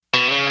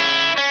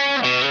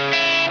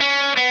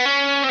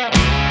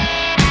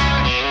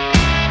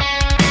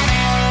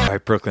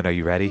right, Brooklyn, are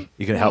you ready?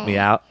 You gonna help me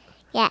out?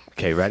 Yeah.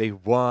 Okay, ready?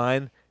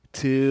 1,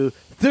 2,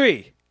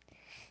 3.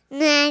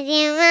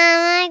 Magic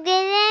Mama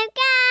Christmas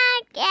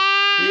cookie.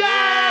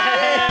 Yeah!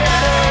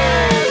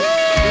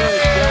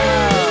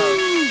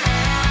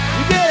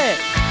 You did it!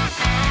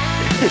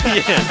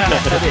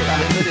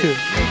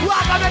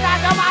 Welcome to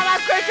Magic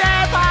Mama's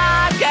Christmas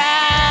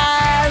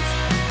Podcast!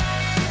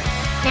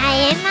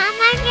 Magic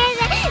Mama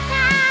Christmas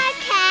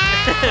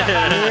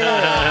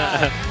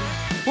cookie.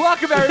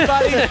 Welcome,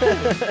 everybody, to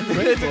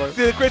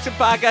the Christian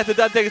podcast that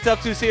doesn't take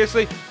itself too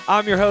seriously.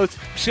 I'm your host,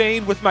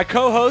 Shane, with my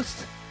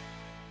co-host.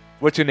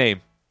 What's your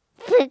name?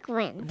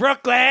 Brooklyn.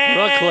 Brooklyn.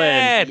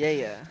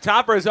 Yeah.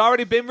 Topper has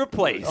already been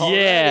replaced. Oh.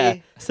 Yeah.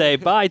 Already? Say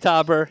bye,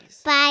 Topper.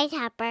 Bye,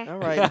 Topper. All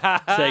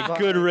right. Say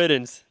good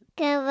riddance.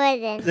 Good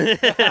riddance. All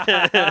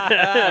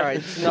right.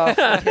 It's enough.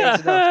 Okay,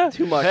 it's enough.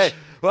 Too much. Hey,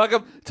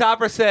 welcome.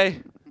 Topper,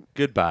 say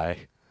goodbye.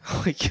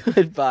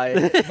 Goodbye.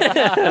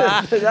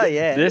 Not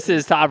yet. This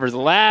is Topper's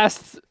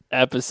last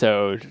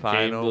episode. Can't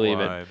Final believe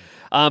one.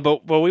 it.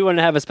 But we wanted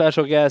to have a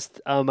special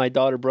guest. My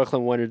daughter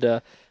Brooklyn wanted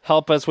to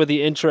help us with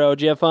the intro.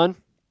 Did you have fun?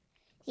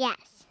 Yes.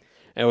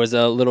 It was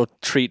a little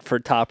treat for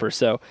Topper.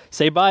 So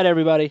say bye to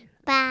everybody.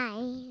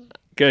 Bye.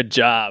 Good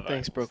job.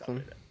 Thanks,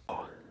 Brooklyn.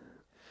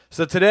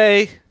 So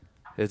today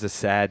is a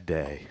sad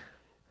day.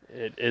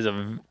 It is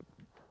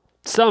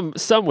some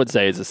would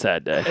say it's a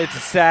sad day. It's a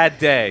sad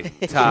day,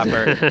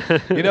 Topper.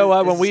 You know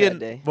what? It's a sad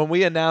day. When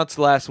we announced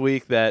last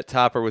week that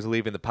Topper was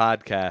leaving the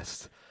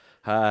podcast,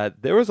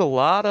 there was a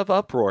lot of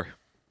uproar.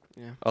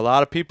 Yeah. A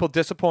lot of people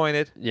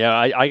disappointed. Yeah,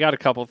 I got a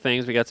couple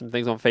things. We got some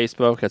things on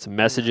Facebook. Got some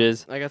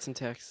messages. I got some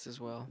texts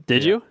as well.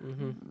 Did Yeah. you?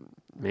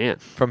 Mm-hmm. Man.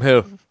 From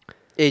who?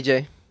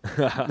 AJ.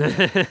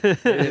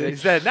 He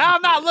said, "Now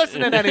I'm not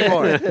listening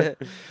anymore."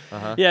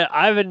 Yeah,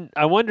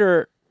 I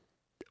wonder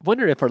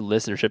if our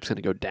listenership's going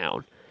to go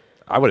down.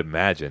 I would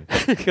imagine.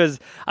 Because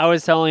I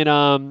was telling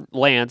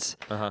Lance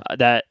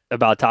that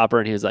about Topper,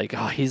 and he was like,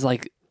 "Oh, he's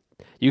like,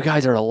 you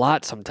guys are a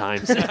lot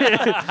sometimes."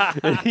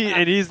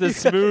 and he's the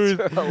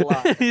smooth. are a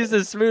lot. He's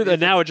the smooth,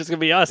 and now it's just gonna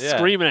be us Yeah.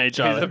 screaming at each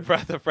He's a other.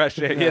 breath of fresh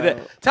air. No. Yeah,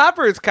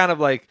 Topper is kind of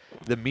like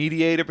the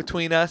mediator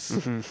between us,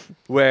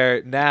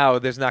 where now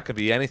there's not going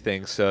to be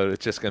anything, so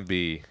it's just going to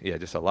be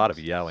just a lot of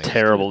yelling,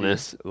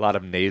 Terribleness. a lot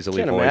of nasally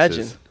Can't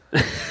voices.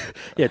 imagine.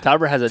 Yeah,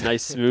 Topper has a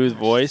nice smooth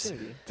voice.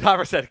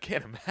 Topper said, "I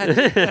can't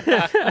imagine."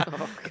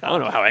 I don't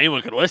know how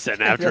anyone could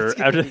listen after That's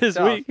gonna be this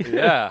tough. week.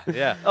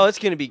 yeah. Oh, it's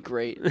going to be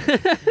great.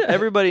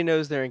 Everybody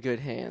knows they're in good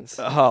hands.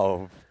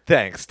 Oh,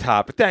 thanks,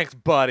 Topper. Thanks,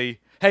 buddy.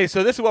 Hey,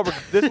 so this is what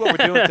we're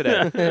doing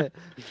today. Get a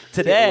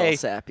Today little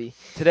sappy.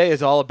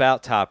 is all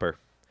about Topper,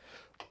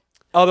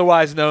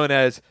 otherwise known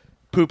as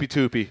Poopy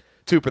Toopy,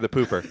 Tooper the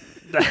Pooper.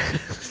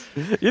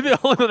 You're the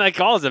only one that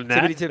calls him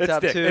that. Tippity Tip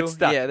Top It's 2. it's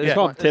stuck. Yeah, there's Yeah.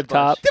 Call him one- there's Tip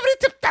Top.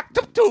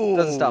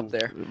 Doesn't stop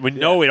there. We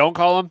don't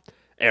call him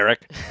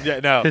Eric. Yeah,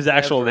 no. His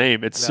actual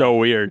name. It's so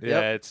weird. Yeah,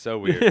 Yep. it's so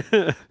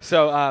weird.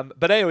 So,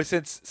 but anyway,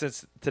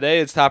 since today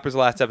is Topper's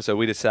last episode,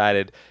 we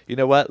decided, you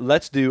know what?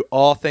 Let's do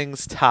all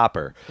things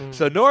Topper.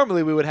 So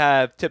normally we would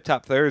have Tip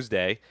Top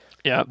Thursday.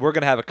 Yep. We're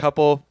gonna have a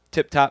couple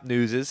Tip Top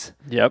newses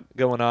Yep.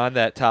 going on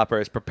that Topper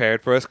has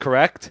prepared for us.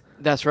 Correct?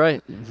 That's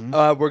right.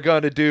 We're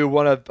going to do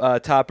one of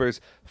Topper's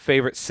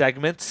favorite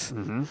segments.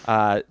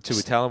 Should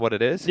we tell him what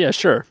it is? Yeah,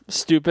 sure.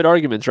 Stupid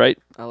arguments, right?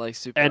 I like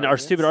super. And our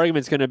stupid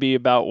argument's going to be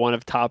about one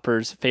of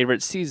Topper's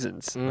favorite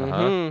seasons.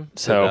 Mm-hmm.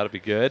 So that'll be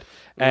good.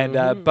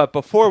 And but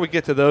before we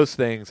get to those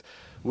things,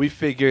 we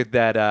figured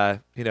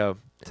that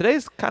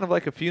today's kind of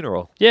like a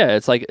funeral. Yeah,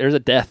 it's like there's a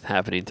death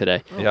happening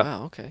today. Oh, Yep.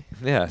 wow, okay.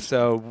 Yeah.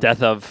 So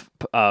Death of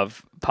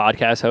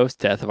podcast host,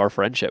 death of our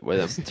friendship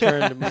with him.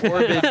 Turned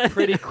morbid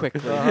pretty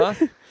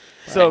quickly.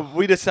 So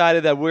we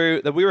decided that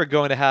we were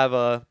going to have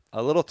a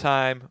little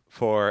time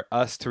for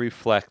us to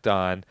reflect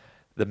on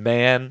the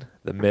man,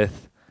 the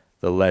myth,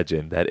 the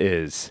legend that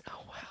is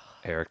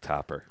Eric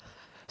Topper.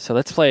 So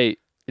let's play.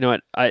 You know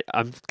what?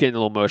 I'm getting a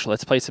little emotional.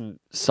 Let's play some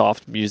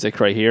soft music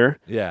right here.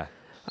 Yeah.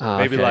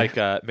 Maybe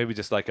Okay. maybe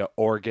just like an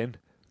organ.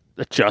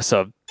 Just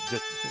a.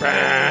 Just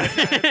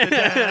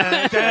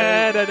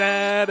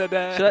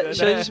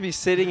Should I just be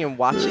sitting and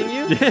watching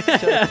you? Should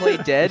I play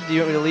dead? Do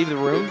you want me to leave the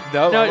room?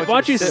 No, I No, want why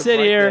don't you to sit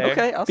right here? there.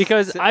 Okay, I'll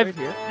Because sit I've right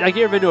here. like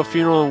you ever been to a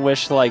funeral and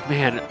wish like,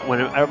 man,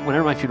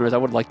 whenever my funeral is, I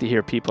would like to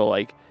hear people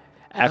like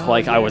act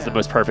like I was the yeah.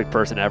 most perfect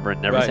person ever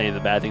and never Right. say any of the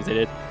bad things they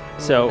did.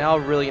 So Now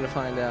we're really gonna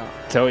find out.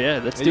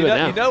 yeah, let's do it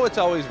now. You know it's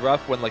always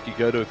rough when like you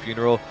go to a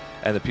funeral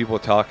and the people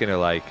talking are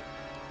like,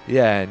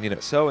 yeah,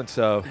 and so and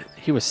so.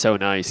 He was so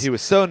nice. He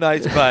was so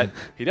nice, but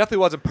he definitely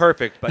wasn't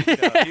perfect. But he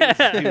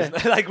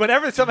was like,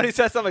 whenever somebody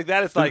says something like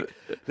that, it's like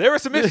there were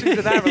some issues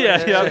in that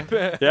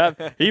relationship.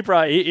 yeah.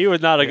 He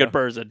was not a good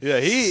person. Yeah,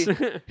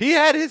 he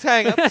had his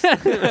hangups.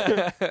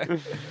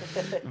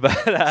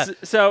 But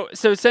So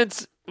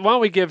since why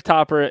don't we give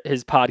Topper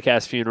his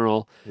podcast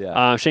funeral?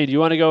 Yeah. Shane, do you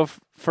want to go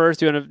first?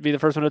 Do you want to be the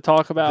first one to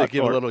talk about? To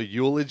give a or- little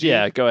eulogy.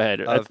 Yeah, go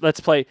ahead. of- Let's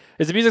play.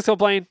 Is the music still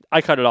playing?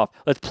 I cut it off.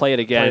 Let's play it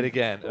again. Play it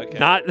again. Okay.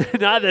 Not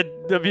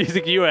the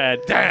music you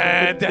had.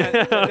 Dun, dun,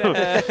 dun,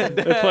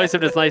 Let's play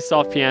some this nice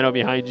soft piano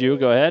behind you.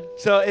 Go ahead.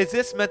 So is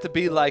this meant to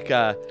be like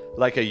a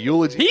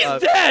eulogy? He's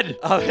of, dead.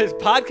 Of his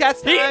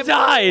podcast He time,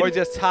 died. or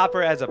just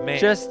Topper as a man?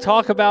 Just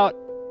talk about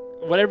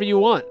whatever you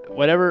want,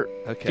 whatever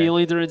Okay.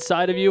 feelings are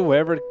inside of you,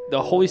 wherever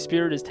the Holy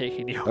Spirit is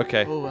taking you.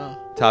 Okay. Oh wow.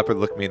 Topper,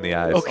 look me in the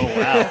eyes. Oh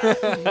wow.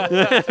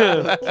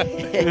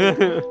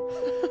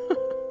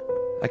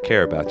 I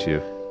care about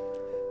you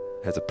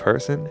as a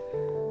person,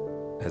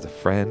 as a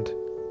friend,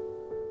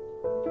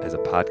 as a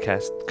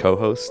podcast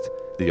co-host,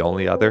 the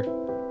only other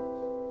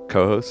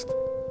co-host.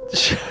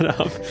 Shut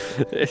up.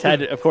 It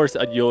had, of course,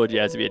 a eulogy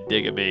has to be a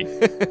dig at me.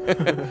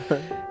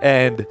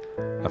 And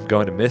I'm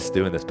going to miss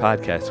doing this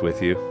podcast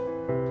with you.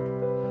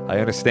 I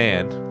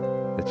understand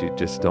that you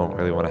just don't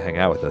really want to hang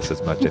out with us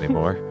as much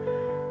anymore.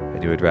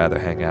 And you would rather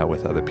hang out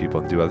with other people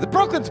and do other.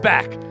 Brooklyn's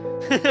back!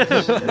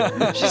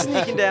 She's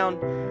sneaking down.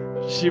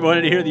 She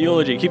wanted to hear the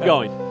eulogy. Keep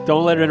going.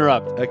 Don't let her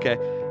interrupt. Okay.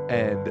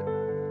 And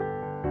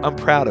I'm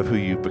proud of who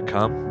you've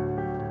become.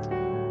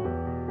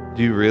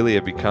 You really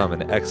have become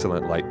an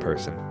excellent light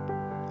person.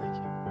 Thank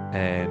you.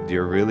 And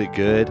you're really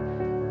good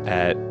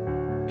at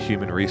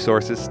human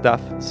resources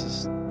stuff Thank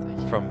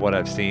you. from what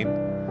I've seen.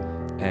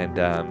 And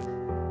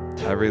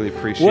I really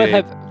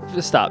appreciate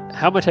Stop.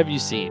 How much have you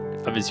seen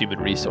of his human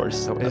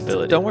resource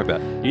ability? Don't worry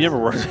about it. You never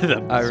worked with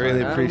him. I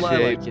really fine. I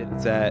appreciate like it.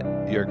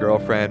 that your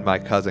girlfriend, my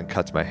cousin,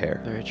 cuts my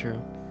hair. Very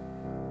true.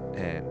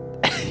 And,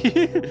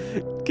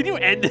 Can you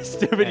end this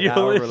stupid and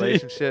our eulogy?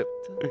 relationship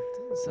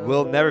So,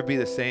 will never be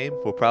the same.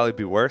 We'll probably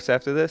be worse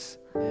after this.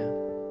 yeah.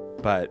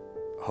 But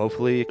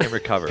hopefully you can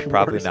recover.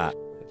 Probably Worse. not.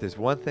 If there's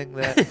one thing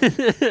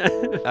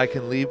that I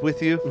can leave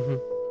with you,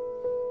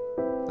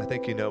 I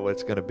think you know what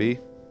it's going to be.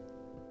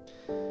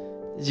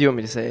 Do you want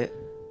me to say it?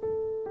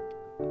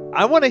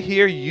 I want to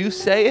hear you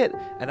say it,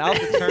 and I'll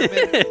determine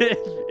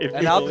If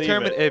and you I'll believe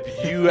determine it.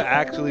 if you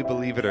actually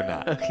believe it or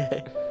not.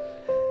 Okay.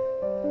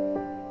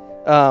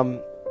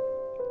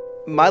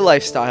 My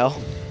lifestyle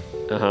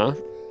Uh-huh.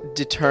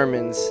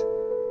 determines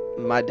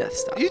my death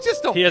style. You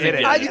just don't He doesn't get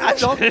it. get it. You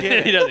just don't get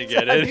it. He doesn't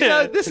get it. You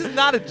know, this is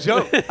not a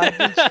joke. I've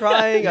been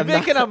trying. You're I'm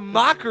making a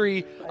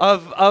mockery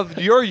of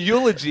your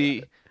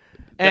eulogy.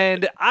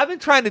 And I've been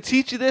trying to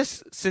teach you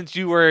this since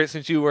you were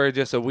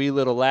just a wee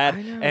little lad,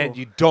 I know. and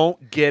you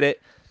don't get it.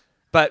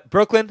 But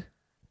Brooklyn,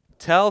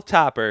 tell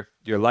Topper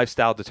your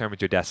lifestyle determines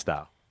your death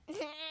style.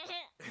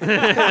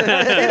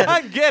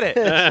 I get it.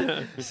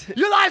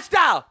 Your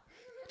lifestyle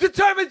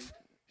determines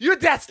your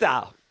death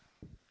style.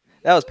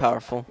 That was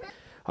powerful.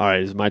 All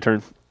right, is it my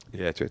turn?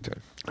 Yeah, it's your turn.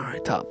 All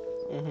right, top.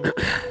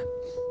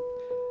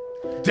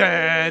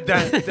 Dun,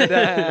 dun, dun,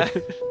 dun.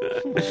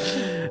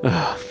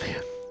 Oh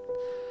man.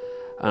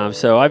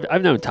 So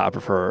I've known Topper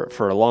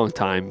for a long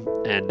time,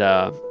 and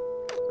I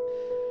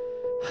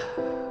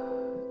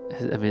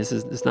mean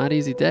it's not an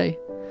easy day,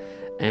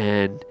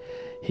 and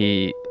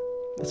he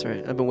That's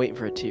right. I've been waiting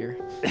for a tear.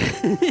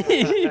 Get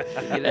it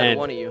out of And-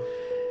 one of you.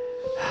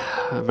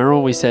 I remember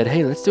when we said,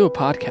 "Hey, let's do a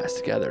podcast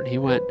together," and he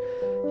went,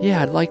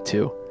 "Yeah, I'd like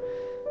to."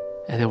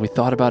 And then we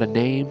thought about a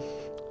name,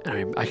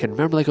 and I can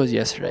remember like it was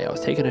yesterday. I was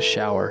taking a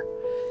shower,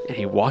 and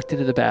he walked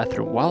into the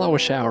bathroom while I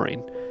was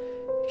showering,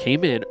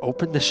 came in,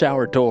 opened the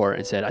shower door,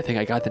 and said, "I think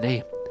I got the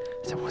name."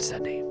 I said, "What's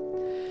that name?"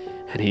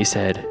 And he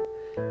said,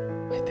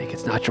 "I think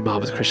it's Not Your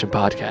Mama's Christian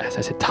Podcast."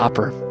 I said,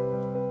 "Topper,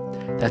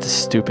 that's a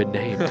stupid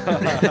name."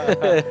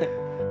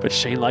 But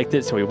Shane liked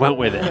it, so we went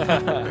with it.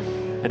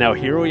 And now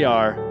here we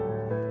are,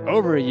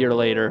 over a year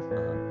later.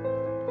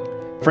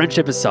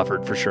 Friendship has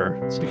suffered for sure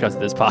because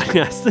of this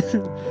podcast.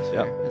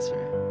 Yep. That's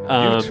fair.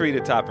 You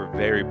treated Topper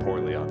very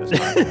poorly on this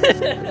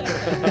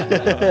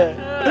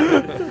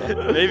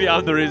podcast. Maybe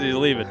I'm the reason he's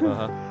leaving.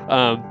 Uh-huh.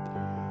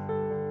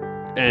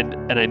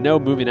 And I know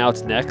moving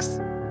out's next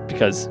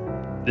because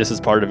this is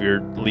part of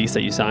your lease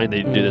that you signed that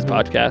you do this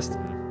podcast.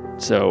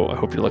 So I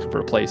hope you're looking for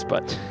a place.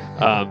 But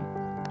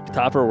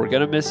Topper, we're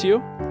gonna miss you.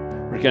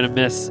 We're gonna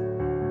miss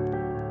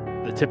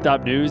the Tip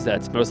Top news.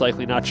 That's most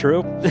likely not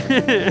true.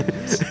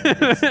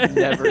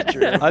 Never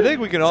true. I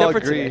think we can all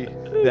Except for agree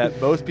that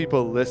most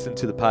people listen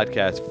to the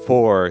podcast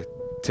for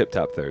Tip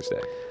Top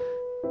Thursday.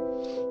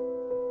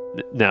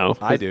 No,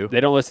 I do.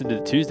 They don't listen to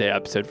the Tuesday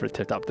episode for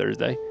Tip Top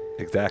Thursday.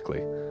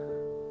 Exactly.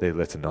 They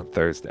listen on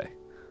Thursday.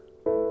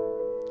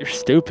 You're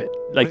stupid.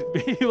 Like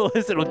people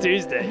listen on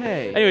Tuesday.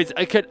 Hey. Anyways,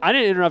 I didn't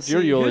interrupt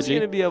your See, eulogy. Who's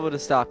going to be able to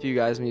stop you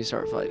guys when you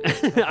start fighting? I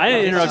didn't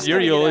It's interrupt just your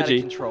gonna get out of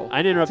eulogy. control. I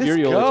didn't interrupt Just your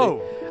eulogy.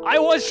 go. I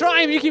was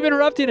trying. You keep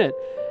interrupting it.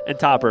 And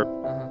Topper,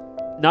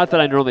 not that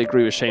I normally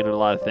agree with Shane on a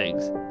lot of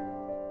things,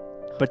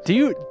 but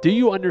do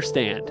you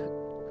understand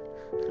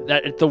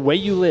that the way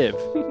you live,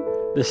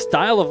 the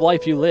style of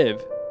life you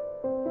live,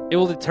 it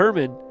will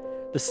determine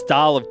the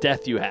style of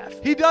death you have.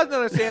 He doesn't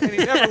understand and he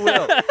never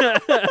will.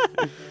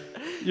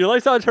 Your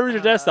lifestyle determines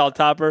your death style,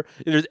 Topper.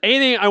 If there's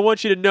anything I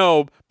want you to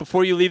know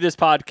before you leave this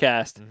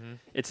podcast,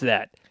 it's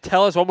that.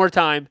 Tell us one more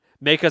time.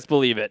 Make us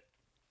believe it.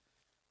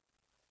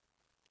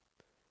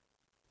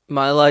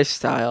 My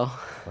lifestyle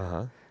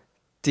Uh-huh.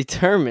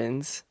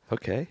 determines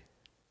Okay.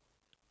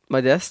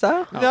 my death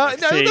style. No, see,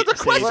 there's a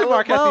see. question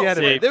mark at the end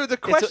of see. it. There was a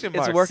question It's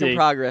mark. a work in See.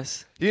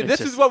 progress. This It's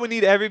is just- what we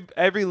need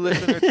every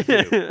listener to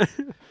do.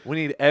 We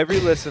need every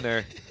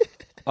listener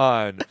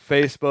on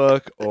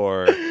Facebook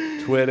or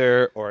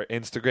Twitter or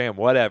Instagram,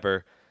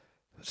 whatever,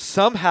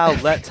 somehow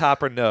let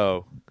Topper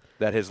know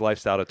that his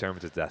lifestyle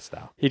determines his death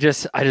style. I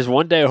just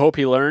one day I hope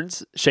he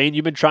learns. Shane,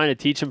 you've been trying to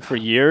teach him for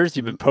years.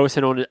 You've been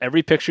posting on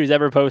every picture he's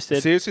ever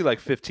posted. Seriously, like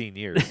 15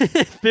 years.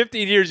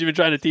 15 years you've been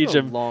trying to teach It's a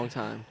him long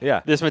time.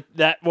 Yeah. what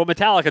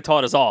Metallica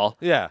taught us all.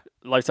 Yeah.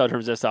 Lifestyle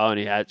determines death style, and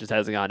he just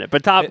hasn't gotten it.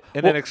 But Top,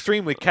 And an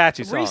extremely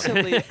catchy song.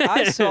 Recently,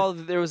 I saw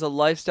that there was a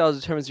lifestyle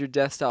determines your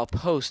death style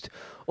post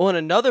on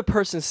another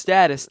person's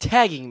status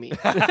tagging me.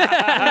 I'm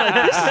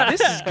like,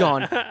 this has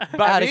gone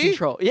out of me?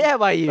 control. Yeah,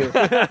 by you.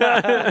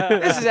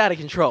 This is out of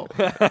control.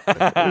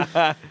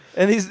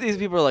 And these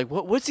people are like,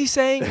 what's he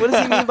saying? What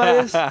does he mean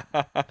by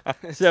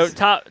this? so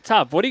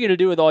Top, what are you going to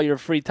do with all your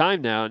free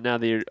time now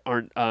that you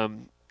aren't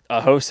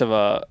a host of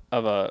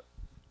a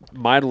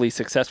mildly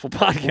successful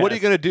podcast? What are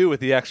you going to do with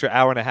the extra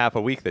hour and a half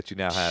a week that you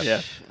now have?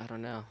 Yeah. I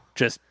don't know.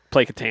 Just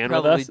play Catan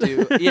Probably with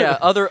us? do. Yeah,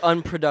 other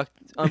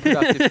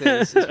unproductive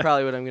things is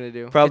probably what I'm going to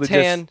do. Probably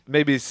Catan, just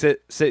maybe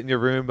sit in your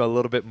room a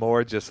little bit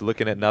more, just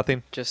looking at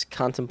nothing. just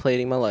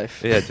contemplating my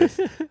life. Yeah, just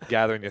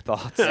gathering your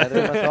thoughts.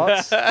 Gathering my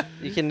thoughts.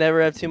 You can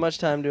never have too much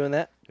time doing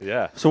that.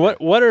 Yeah. So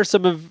what are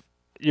some of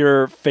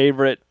your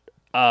favorite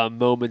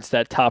moments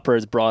that Topper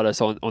has brought us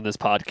on this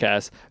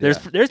podcast?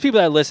 There's people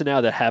that listen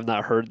now that have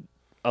not heard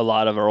a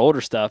lot of our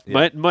older stuff. Yeah.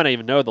 Might not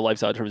even know the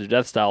lifestyle determines your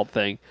death style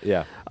thing.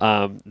 Yeah.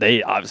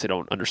 They obviously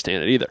don't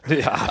understand it either.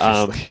 Yeah,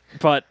 obviously.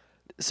 But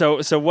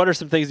so what are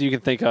some things you can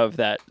think of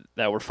that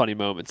were funny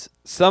moments?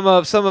 Some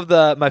of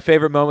my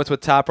favorite moments with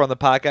Topper on the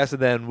podcast,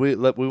 and then we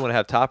want to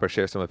have Topper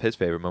share some of his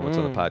favorite moments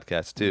on the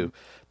podcast too.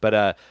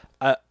 But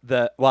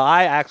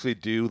I actually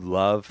do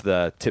love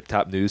the Tip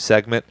Top News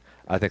segment.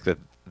 I think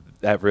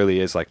that really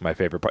is like my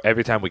favorite part.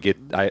 Every time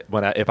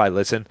if I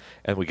listen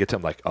and we get to,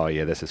 I'm like, oh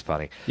yeah, this is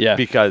funny. Yeah,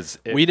 because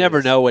we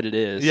never know what it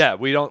is. Yeah,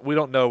 we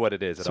don't know what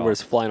it is at so all. we're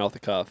just flying off the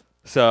cuff.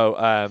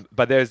 So,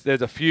 but there's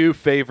a few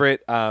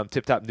favorite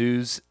Tip Top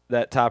News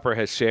that Topper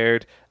has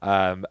shared.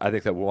 I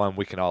think that one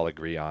we can all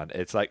agree on.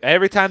 It's like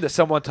every time that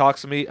someone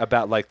talks to me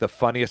about like the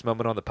funniest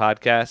moment on the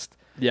podcast.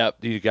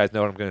 Yep. Do you guys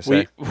know what I'm going to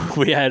say?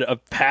 We had a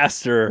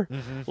pastor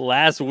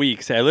last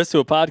week say, I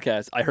listened to a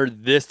podcast. I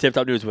heard this Tip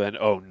Top News went,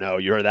 oh no,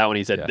 you heard that one?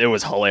 He said, it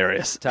was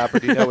hilarious. Topper,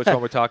 do you know which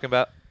one we're talking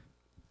about?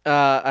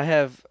 I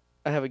have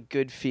a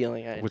good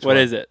feeling. Which What one?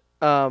 is it?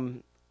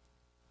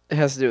 It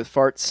has to do with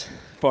farts.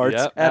 Farts.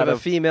 Yep. Out of a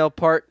female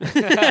part.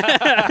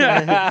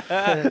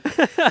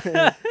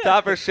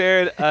 Topper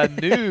shared a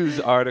news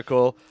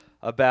article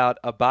about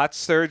a botched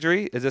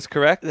surgery. Is this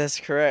correct? That's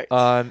correct.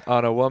 On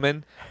a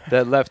woman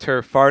that left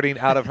her farting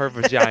out of her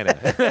vagina.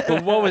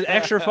 But what was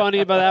extra funny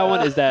about that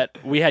one is that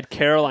we had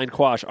Caroline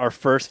Quash, our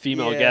first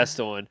female Yeah. guest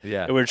on.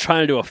 Yeah. And we were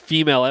trying to do a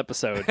female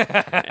episode.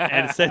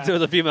 And since it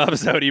was a female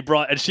episode,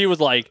 and she was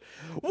like,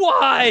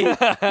 why?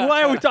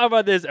 Why are we talking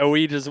about this? And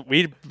we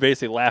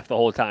basically laughed the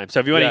whole time.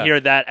 So if you want Yeah. to hear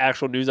that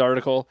actual news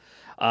article,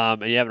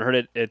 and you haven't heard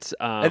it, it's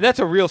And that's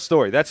a real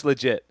story. That's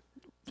legit.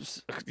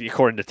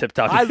 according to Tip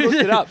Top. I looked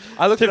it up.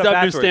 I looked Tip it up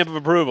Top News afterwards. stamp of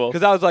approval.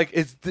 Because I was like,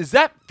 is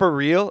that for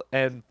real?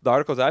 And the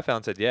articles I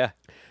found said, yeah.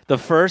 The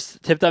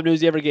first Tip Top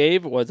News you ever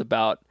gave was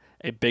about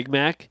a Big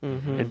Mac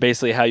and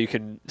basically how you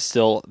can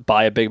still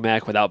buy a Big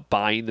Mac without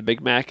buying the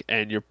Big Mac,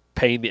 and you're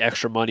paying the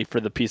extra money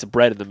for the piece of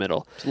bread in the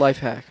middle. It's a life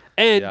hack.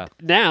 And Yeah.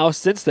 now,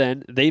 since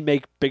then, they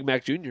make Big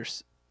Mac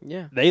Juniors.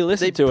 Yeah. They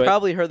listen They to it.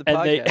 probably heard the and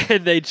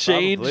podcast. they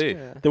changed Probably.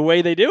 Yeah. the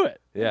way they do it.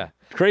 Yeah.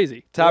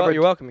 Crazy. Topper,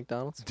 You're welcome,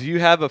 McDonald's. do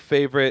you have a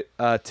favorite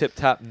Tip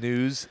Top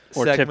News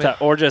Or segment? Tip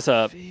Top, or just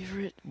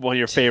Favorite one of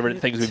your favorite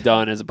things we've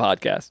done as a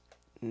podcast.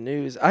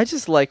 news. I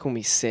just like when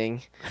we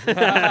sing.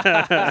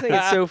 I think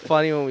it's so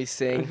funny when we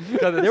sing.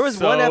 There was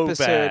one so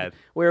episode bad.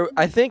 where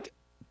I think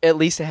at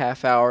least a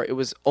half hour it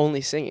was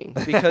only singing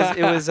because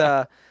it was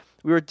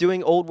we were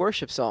doing old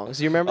worship songs.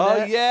 Do you remember Oh,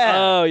 that? yeah.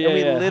 Oh, yeah, And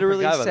we yeah.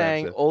 literally Forgot about that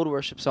sang episode. old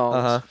worship songs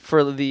Uh-huh.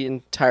 for the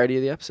entirety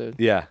of the episode.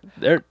 Yeah.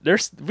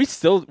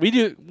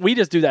 We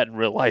just do that in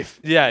real life.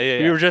 Yeah, yeah,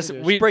 yeah. We were just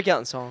Just break out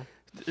in song.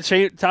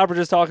 Shane Topper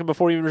just talking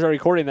before we even started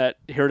recording that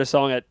he heard a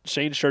song at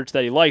Shane's church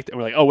that he liked, and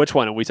we're like, oh, which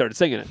one? And we started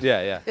singing it.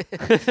 Yeah,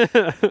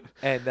 yeah.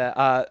 And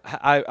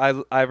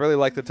I really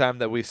like the time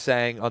that we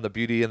sang on the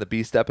Beauty and the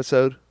Beast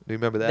episode. Do you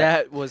remember that?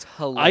 That was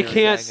I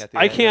hilarious. sang at the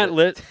I end of can't it.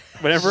 lit.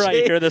 Whenever I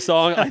hear the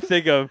song, I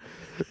think of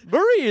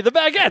Marie, the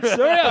baguettes.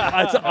 Hurry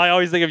up. I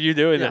always think of you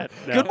doing that.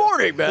 Good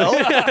morning, Mel.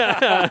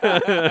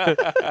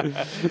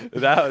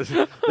 that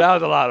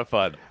was a lot of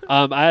fun.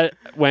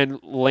 When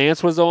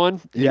Lance was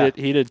on, he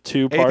did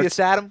two parts. Atheist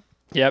Adam?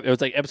 Yep, it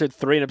was like episode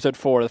 3 and episode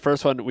 4. The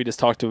first one we just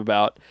talked to him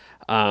about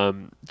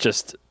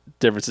just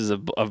differences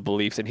of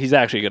beliefs, and he's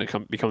actually going to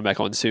be coming back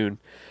on soon.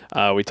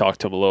 We talked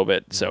to him a little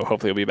bit, so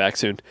hopefully he'll be back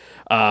soon.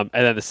 And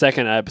then the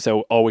second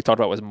episode, all we talked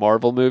about was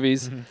Marvel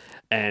movies.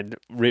 and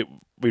we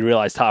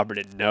realized Topper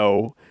didn't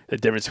know the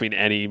difference between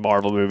any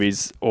Marvel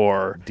movies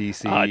or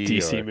DC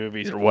or-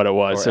 movies or what it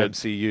was. or So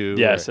MCU.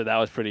 yeah, or- so that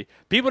was pretty.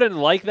 People didn't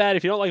like that.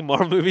 If you don't like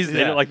Marvel movies, they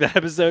Yeah. didn't like that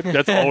episode.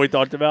 That's all we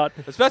talked about,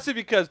 especially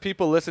because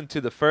people listened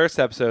to the first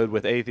episode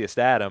with Atheist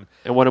Adam,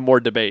 and wanted more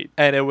debate.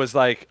 and it was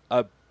like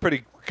a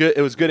pretty good.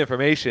 It was good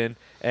information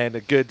and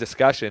a good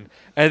discussion.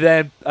 And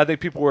then I think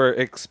people were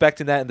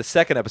expecting that in the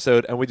second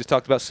episode, and we just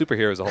talked about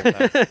superheroes the whole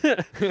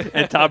time.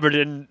 And Topper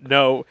didn't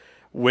know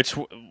which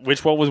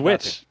one was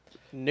which.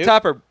 Nope.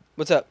 Topper,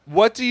 What's up?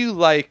 what do you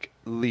like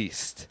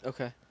least?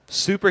 Okay.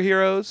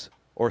 Superheroes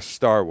or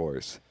Star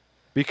Wars?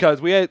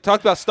 Because we had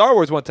talked about Star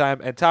Wars one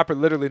time, and Topper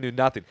literally knew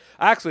nothing.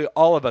 Actually,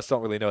 all of us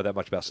don't really know that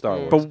much about Star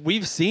Wars. But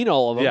we've seen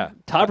all of them. Yeah.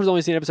 Topper's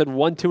only seen episode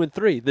 1, 2, and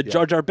 3, the Yeah.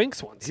 Jar Jar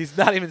Binks ones. He's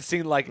not even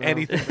seen like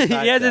anything. He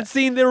besides hasn't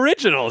seen the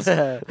originals.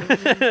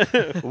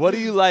 that. What do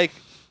you like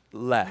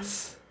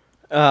less?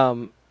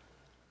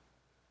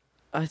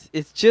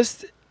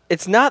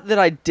 It's not that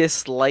I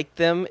dislike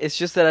them. It's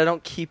just that I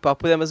don't keep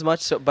up with them as much.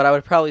 So, but I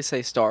would probably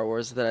say Star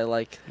Wars that I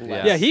like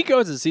less. Yeah, he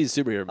goes and sees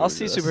superhero movies. I'll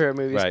see with us. superhero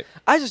movies. Right.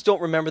 I just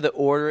don't remember the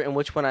order in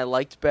which one I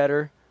liked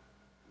better.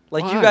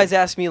 Like you Why? guys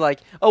asked me,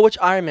 like, oh, which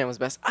Iron Man was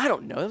best? I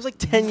don't know. It was like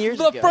 10 years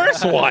The ago.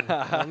 first one.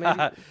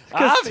 Maybe.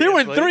 Because 2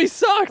 and Obviously. 3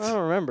 sucked. I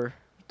don't remember.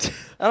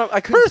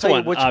 I couldn't First tell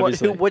one, you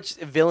obviously. which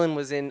villain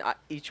was in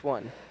each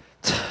one.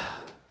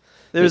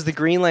 There was the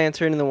Green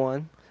Lantern in the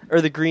one,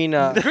 or the Green.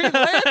 Green Lantern. Not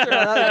the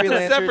That's Green a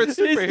Lantern. separate It's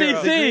superhero.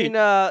 DC. The Green.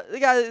 The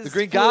guy. The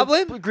Green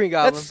Goblin? Green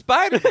Goblin. That's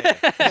Spider-Man.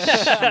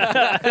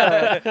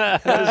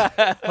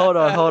 Hold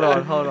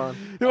on.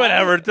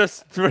 Whatever,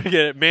 just forget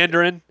it.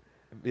 Mandarin.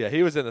 Yeah,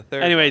 he was in the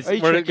third. Anyways, Are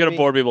you we're tricking going to me?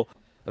 bore people.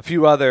 a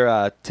few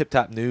other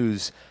tip-top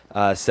news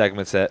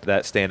segments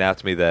that stand out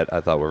to me that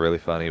I thought were really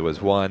funny was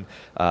one,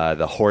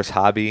 the horse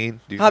hobbying.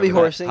 Do you Hobby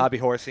remember that? horsing. Hobby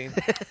horsing.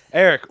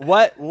 Eric,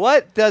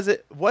 what does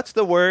it? What's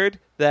the word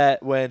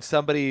that when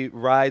somebody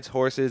rides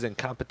horses in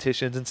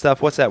competitions and stuff?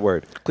 What's that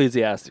word?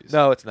 Ecclesiastes.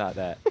 No, it's not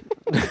that.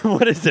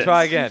 What is it?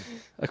 Try again.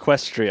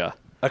 Equestria.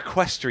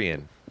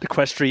 Equestrian.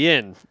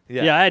 Equestrian.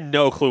 Yeah. Yeah, I had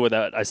no clue what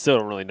that. I still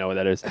don't really know what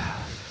that is.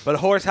 But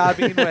horse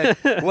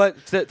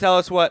hobbying. Tell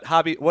us what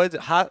hobby. What is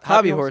it?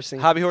 Hobby horsing.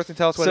 Hobby horsing.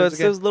 Tell us what So it it's is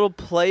again. those little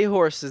play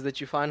horses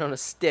that you find on a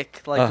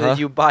stick, like Uh-huh. that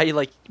you buy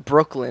like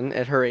Brooklyn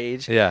at her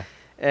age, Yeah.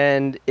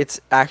 and it's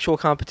actual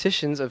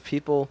competitions of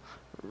people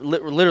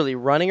literally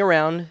running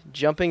around,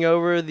 jumping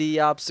over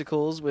the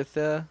obstacles with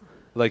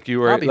Like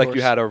you were, Hobby like horse.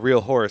 you had a real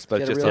horse, but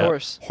You had a just real a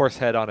horse.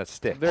 head on a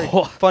stick. very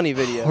Oh, funny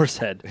video.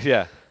 Horsehead.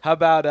 Yeah. How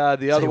about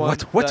the other Say, one?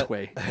 What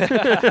way? How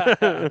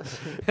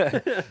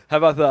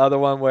about the other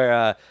one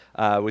where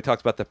we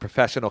talked about the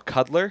professional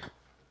cuddler?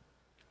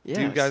 Yes.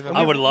 you guys remember-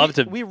 I would love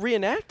to- We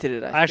reenacted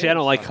it. Actually, I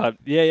don't like cut.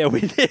 Yeah, we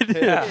did.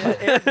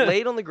 It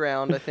laid on the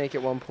ground, I think,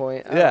 at one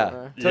point. I Yeah. don't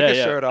know. Took his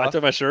shirt I off.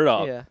 took my shirt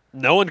off. Yeah.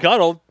 No one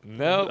cuddled.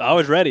 No. I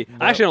was ready.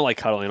 No. I actually don't like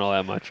cuddling all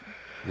that much.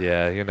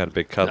 Yeah, you're not a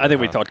big cuddler. I think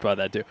we huh? talked about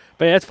that too.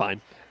 But yeah, it's fine.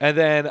 And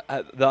then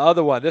the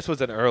other one, this was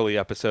an early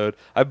episode,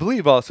 I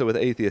believe also with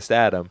Atheist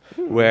Adam,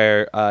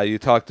 where you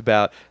talked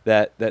about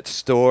that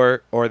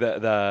store or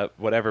the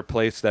whatever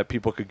place that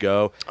people could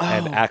go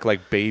and Oh. act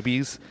like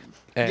babies.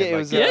 And Yeah, it like,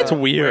 was, Yeah, it's uh,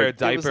 weird. Wear a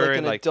It was diaper like and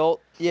an like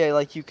adult. Yeah,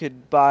 like you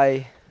could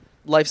buy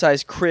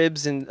life-size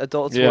cribs and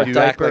adults Yeah. wear you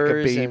diapers. act like a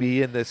and-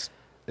 baby in this.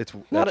 It's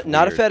Not that's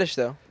not a weird. fetish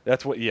though.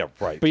 That's what. Yeah,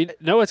 right. But you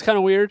know what's kind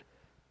of weird?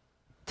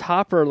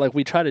 Topper, like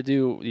we try to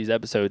do these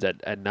episodes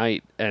at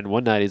night, and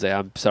one night he's like,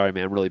 "I'm sorry,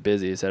 man, I'm really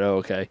busy." He said, "Oh,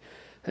 okay,"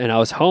 and I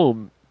was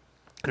home,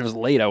 and it was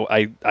late.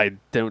 I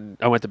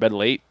went to bed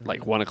late,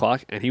 like 1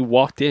 o'clock, and he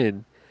walked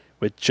in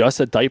with just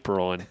a diaper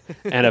on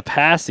and a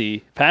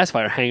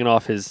pacifier hanging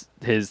off his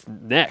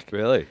neck.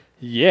 Really?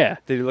 Yeah.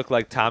 Did he look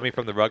like Tommy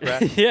from the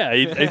Rugrats? Yeah,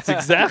 it's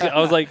exactly. I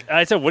was like,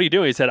 I said, "What are you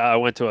doing?" He said, "I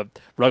went to a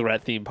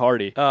Rugrat themed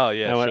party." Oh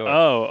yeah, And I went, sure.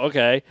 "Oh,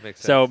 okay." Makes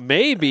So sense.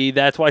 maybe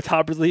that's why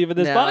Topper's leaving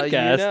this Now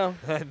podcast. you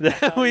know.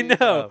 Now we you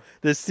know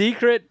the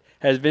secret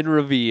has been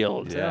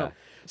revealed. Yeah.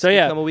 So It's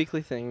yeah, become a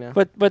weekly thing now.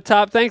 but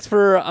Top, thanks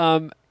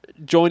for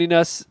joining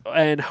us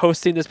and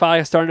hosting this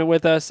podcast, starting it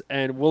with us,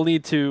 and we'll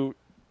need to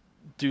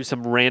do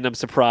some random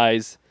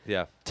surprise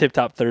Yeah. Tip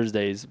Top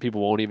Thursdays.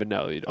 People won't even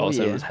know. You'd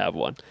also yeah. just have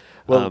one.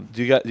 Well,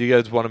 do you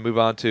guys want to move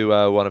on to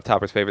one of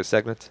Topper's favorite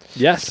segments?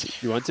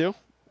 Yes, you want to?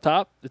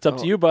 Top, it's up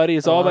to Oh. you, buddy.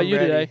 It's all Oh, about I'm you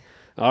ready. today.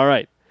 All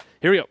right,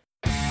 here we go.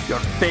 Your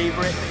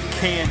favorite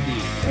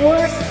candy.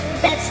 Worst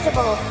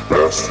vegetable.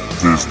 Best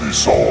Disney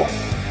song.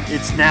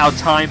 It's now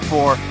time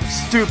for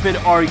Stupid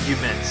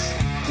Arguments,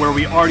 where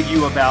we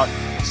argue about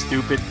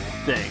stupid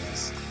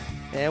things.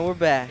 And we're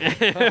back.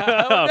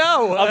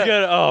 no. I'm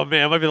good. Oh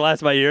man, might be the last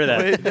time I hear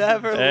that. We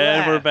never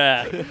And we're laugh.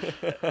 back.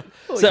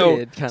 We so,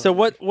 did, kinda. so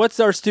what's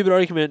our stupid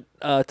argument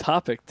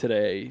topic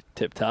today,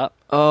 Tip Top?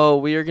 Oh,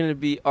 we are going to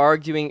be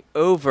arguing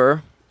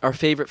over our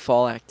favorite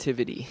fall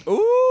activity.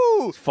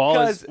 Ooh, Fall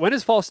is, 'cause when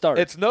does fall start?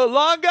 it's no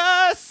longer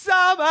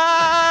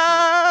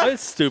summer.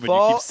 It's stupid you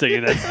Fall- keep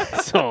singing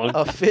that song.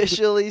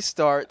 Officially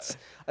starts,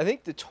 I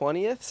think the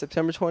 20th,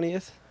 September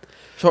 20th.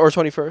 Or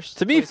 21st.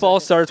 To me, fall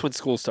starts when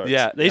school starts.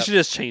 Yeah, They yep. should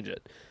just change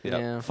it. Yep.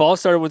 Yeah. Fall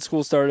started when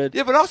school started.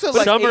 Yeah, but also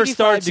like Summer 85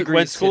 starts when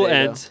degrees school today,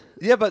 ends.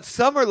 yeah, but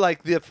summer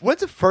like when's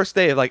the first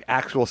day of like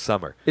actual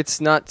summer? It's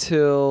not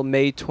till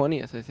May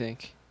 20th, I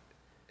think.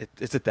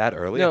 Is it that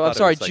early? No, I I'm thought it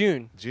sorry, was, like,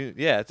 June. June.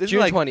 Yeah, it's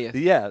June like, 20th.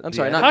 Yeah, I'm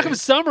sorry, yeah. not How come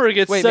summer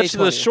gets Wait, May such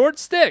the 20th. short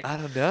stick? I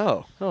don't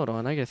know. Hold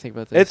on, I gotta think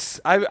about this.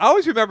 It's I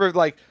always remember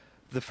like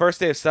the first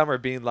day of summer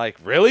being like,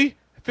 really?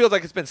 It feels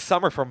like it's been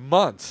summer for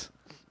months.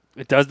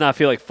 It does not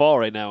feel like fall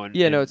right now in,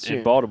 Yeah, in, no, it's in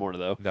June. Baltimore,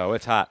 though. No,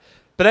 it's hot.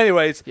 But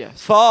anyways,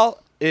 Yes.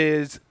 fall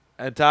is,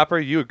 and Topper,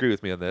 you agree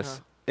with me on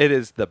this. It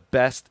is the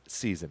best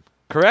season.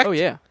 Correct? Oh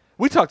yeah.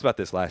 We talked about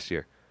this last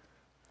year.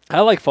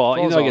 I like fall,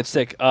 even Fall's though I get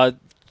awesome.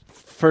 sick.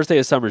 First day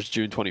of summer is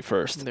June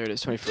 21st. There it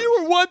is, 21st. You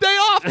were one day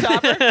off,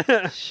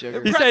 Topper.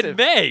 Sugar. He Impressive. said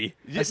May.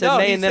 I said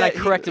May, and then I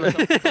corrected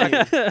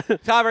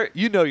myself. Topper,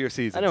 you know your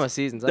seasons. I know my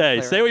seasons. I Hey,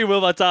 play say around. what you will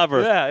about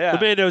Topper. Yeah, yeah. The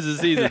man knows his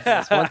seasons.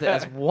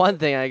 That's one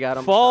thing I got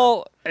on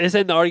Fall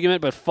isn't the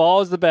argument, but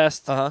fall is the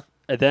best. Uh-huh.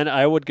 And then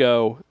I would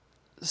go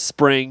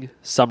spring,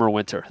 summer,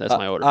 winter. That's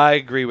my order. I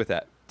agree with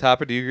that.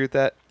 Topper, do you agree with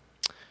that?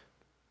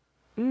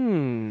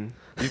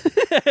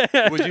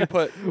 Would you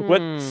put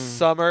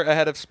summer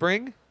ahead of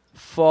spring?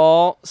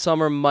 Fall,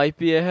 summer might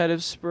be ahead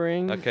of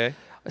spring. Okay.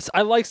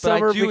 I like But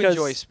summer I do because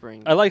enjoy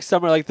spring. I like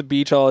summer, I like the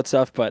beach, all that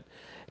stuff, but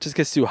it just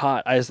gets too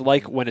hot. I just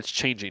like when it's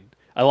changing.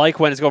 I like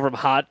when it's going from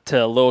hot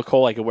to a little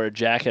cold. I can wear a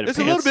jacket and There's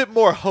a pants. little bit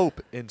more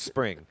hope in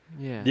spring.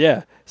 Yeah.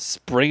 Yeah,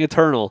 spring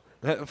eternal.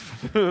 Isn't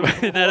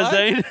Isn't that a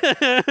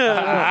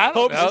saying?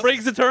 Hope know.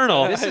 springs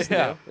eternal. This is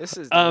Yeah. new. This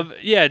is new.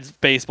 Yeah, it's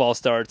baseball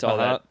starts, all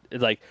Uh-huh. that.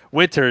 It's like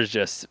winter is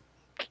just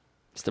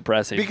it's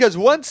depressing. Because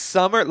once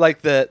summer,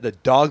 like the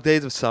dog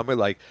days of summer,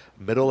 like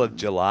middle of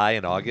July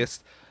and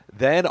August,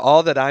 then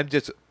all that I'm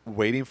just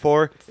waiting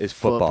for is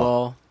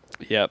football.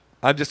 Yep.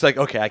 I'm just like,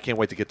 okay, I can't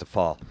wait to get to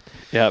fall.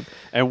 Yep.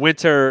 And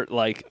winter,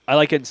 like I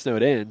like getting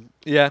snowed in.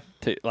 Yeah.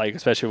 Like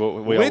especially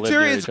when we all live Winter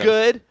near is each other.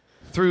 good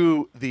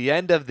through the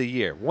end of the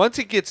year. Once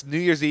it gets New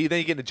Year's Eve, then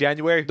you get into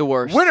January. The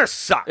worst. Winter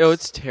sucks. Oh,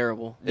 it's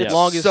terrible. Yeah. It's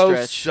longest so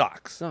stretch.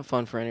 sucks. It's not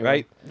fun for anyone.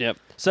 Right? Yep.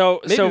 So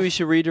Maybe we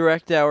should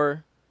redirect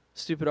our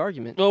stupid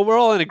argument. well, we're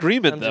all in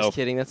agreement I'm though. just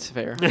kidding. That's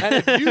fair. And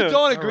if you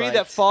don't agree right.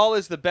 that fall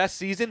is the best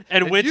season,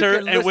 And then winter- you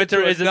and can listen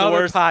winter to isn't the another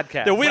worst,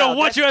 podcast. Then we don't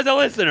want you as a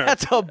listener.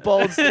 That's a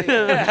bold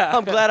statement.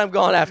 I'm glad I'm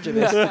gone after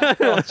this. Oh,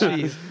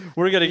 jeez.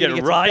 We're gonna You're get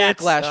gonna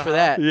riots. some backlash for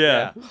that.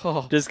 Yeah.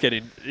 Oh. Just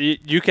kidding.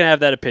 You can have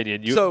that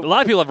opinion. So- A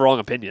lot of people have wrong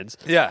opinions.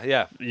 Yeah,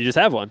 yeah. You just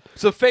have one.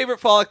 So favorite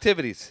fall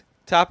activities,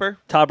 Topper?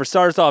 Topper,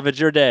 start us off. It's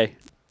your day.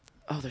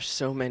 Oh, there's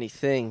so many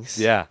things.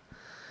 Yeah.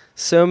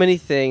 So many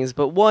things.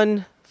 But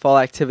one fall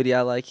activity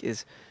I like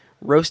is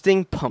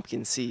roasting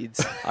pumpkin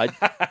seeds, I which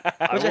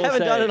I will haven't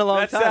say, done in a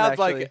long That time. sounds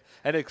actually. like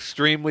an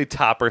extremely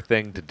Topper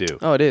thing to do.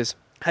 Oh, it is.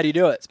 How do you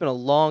do it? It's been a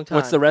long time.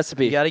 What's the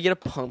recipe? You got to get a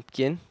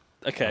pumpkin.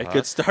 Okay,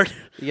 good start.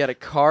 You got to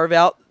carve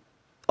out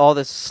all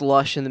the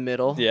slush in the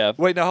middle. Yeah.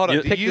 Wait, now hold on.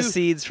 You- Do Pick you, the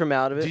seeds from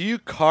out of it. do you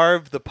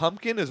carve the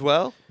pumpkin as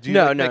well? Do you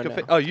No, like, no, make a no.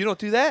 fa- oh, you don't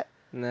do that?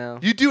 No.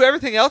 You do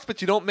everything else,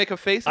 but you don't make a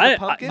face on the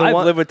pumpkin? I've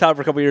one- lived with Top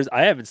for a couple of years.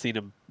 I haven't seen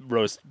him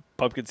roast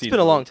pumpkin seeds. been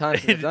a long time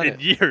since I've in, done in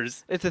it.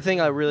 years. It's a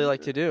thing I really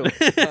like to do.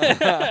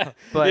 But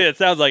Yeah, it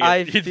sounds like it. I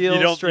You- feel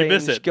you don't strange you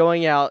miss it.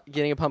 going out,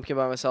 getting a pumpkin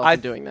by myself,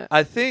 and doing that.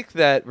 I think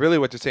that really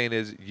what you're saying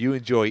is you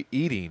enjoy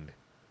eating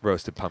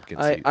roasted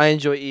pumpkin seeds. I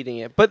enjoy eating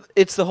it, but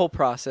it's the whole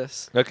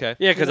process. Okay.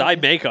 Yeah, because I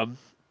make them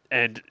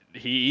and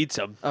he eats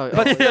them. Oh,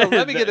 But oh, still,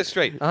 let me get this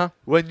straight. Uh-huh.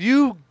 When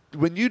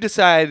you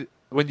decide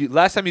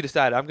last time you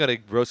decide I'm gonna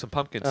roast some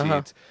pumpkin Uh-huh.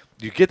 seeds,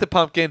 you get the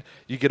pumpkin,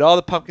 you get all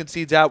the pumpkin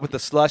seeds out with the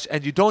slush,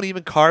 and you don't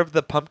even carve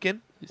the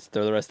pumpkin. Just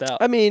throw the rest out.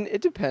 I mean,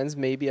 it depends.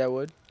 Maybe I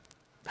would.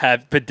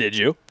 But did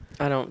you?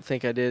 I don't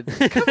think I did.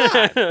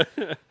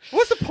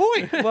 What's the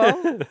point?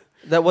 Well,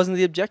 that wasn't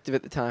the objective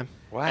at the time.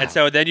 Wow. And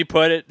so then you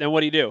put it. Then what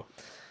do you do?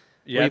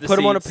 You have the put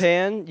them on a seeds.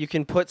 pan. You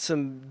can put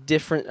some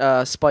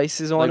different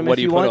spices on Like them what if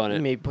do you you put want. on it?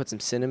 Maybe put some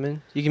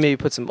cinnamon. You can maybe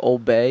put some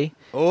Old Bay.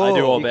 oh, I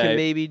do Old You Bay. can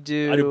maybe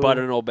do. I do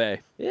butter and Old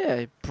Bay.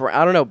 Yeah,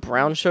 I don't know,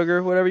 brown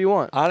sugar, whatever you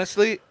want,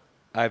 Honestly,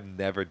 I've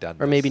never done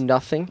this. or maybe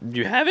nothing.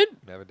 You haven't?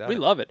 Never done We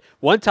it. love it.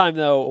 One time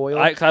though, Oil?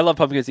 I love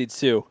pumpkin seeds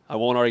too. I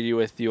won't argue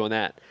with you on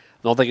that.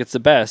 I don't think it's the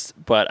best,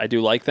 but I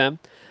do like them.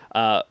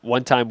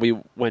 One time we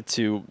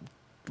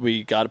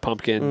got a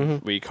pumpkin,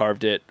 Mhm. we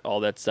carved it, all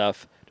that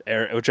stuff,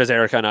 which was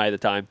Erica and I at the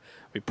time.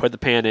 We put the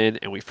pan in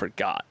and we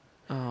forgot.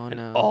 Oh And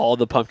no. all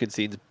the pumpkin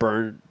seeds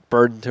burned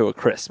to a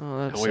crisp. Oh,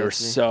 that and we were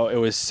upsets me. it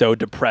was so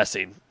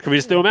depressing. We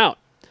just threw them out.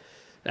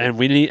 And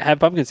we didn't have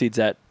pumpkin seeds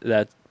that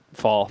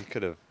fall. You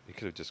could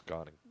have just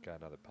gone and got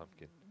another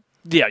pumpkin.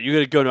 Yeah, you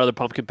gotta go to another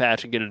pumpkin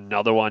patch and get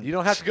another one. You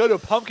don't have to go to a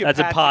pumpkin That's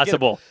patch. to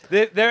get 'em.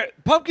 impossible.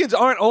 Pumpkins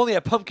aren't only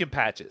at pumpkin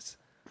patches.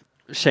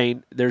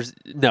 Shane,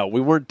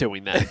 we weren't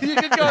doing that. You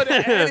can go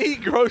to any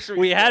grocery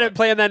We store. had it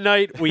planned that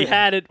night. We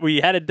had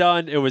it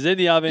done. It was in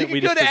the oven. You can we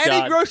go just to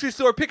forgot. any grocery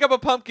store, pick up a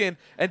pumpkin,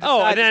 and decide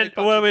Oh, and to then make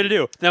what am I pumpkin going to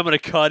do? Then I'm going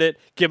to cut it,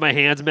 get my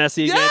hands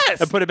messy again,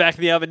 Yes! and put it back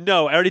in the oven.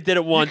 No, I already did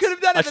it seeds. once. You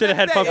could have done it. I the should've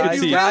next had day. pumpkin If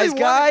you seeds. really wanted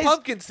Guys,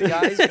 pumpkin seeds.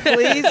 Guys,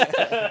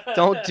 please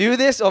don't do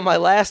this on my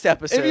last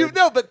episode. If you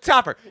but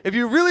Topper, if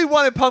you really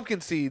wanted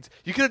pumpkin seeds,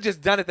 you could have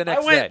just done it the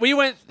next day. We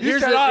went. You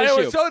Here's said, the it issue.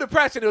 was so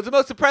depressing. It was the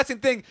most depressing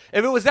thing.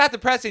 If it was that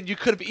depressing, you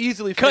could have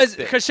easily fixed it.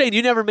 Because Shane,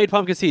 you never made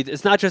pumpkin seeds.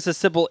 It's not just a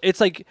simple. It's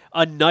like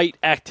a night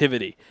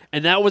activity,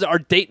 and that was our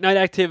date night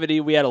activity.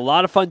 We had a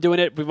lot of fun doing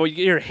it. When you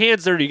get your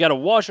hands dirty, you got to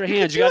wash your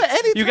hands. can do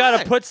it You got to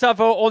anytime. put stuff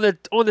on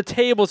the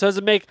table so it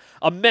doesn't make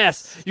a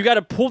mess. You got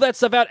to pull that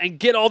stuff out and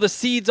get all the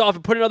seeds off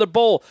and put in another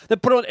bowl. Then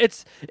put on.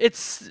 It's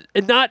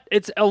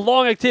a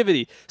long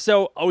activity.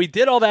 So we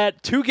did all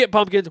that to get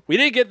pumpkins. We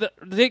didn't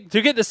get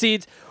to get the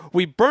seeds.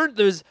 We burnt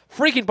those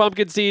freaking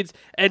pumpkin seeds,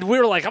 and we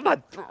were like,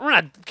 we're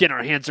not getting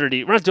our hands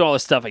dirty. We're not doing all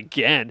this stuff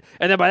again.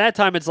 And then by that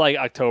time, it's like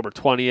October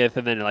 20th,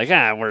 and then you're like,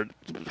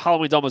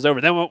 Halloween's almost over.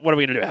 Then what are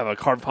we going to do? Have a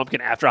carved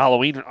pumpkin after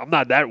Halloween? I'm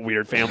not that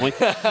weird family.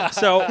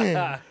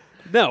 So,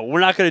 no, we're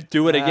not going to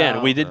do it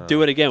again. We didn't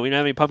do it again. We didn't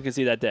have any pumpkin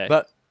seed that day.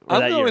 But Or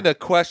I'm that going year. to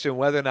question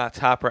whether or not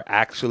Topper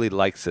actually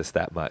likes this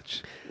that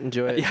much.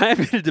 enjoy it. Yeah, I'm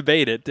going to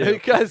debate it, too.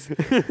 Because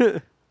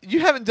you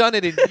haven't done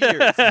it in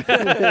years. Well,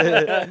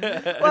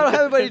 I don't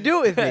have anybody to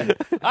do it with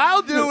me.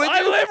 I'll do it.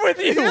 I live with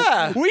you.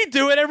 Yeah. We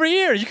do it every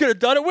year. You could have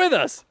done it with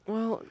us.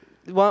 Well,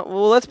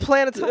 let's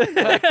plan a time.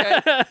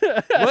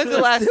 When's the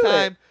last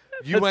time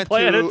you Let's went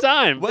plan to a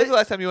time. When's the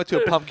last time you went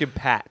to a pumpkin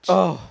patch?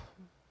 Oh,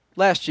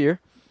 last year.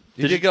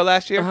 Did you go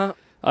last year? Uh-huh.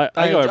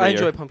 I go every I year.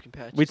 enjoy pumpkin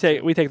patch. We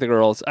take the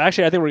girls.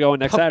 Actually, I think we're going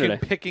next Pumpkin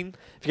Saturday. picking.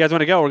 If you guys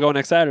want to go, we're going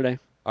next Saturday.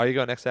 Are you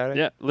going next Saturday?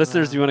 Yeah,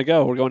 listeners, if you want to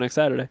go, we're going next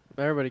Saturday.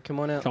 Everybody, come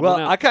on out. Come Well,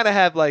 on out. I kind of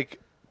have like,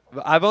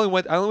 I only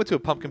went to a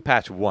pumpkin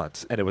patch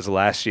once, and it was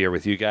last year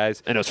with you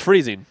guys, And it was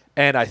freezing.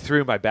 and I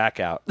threw my back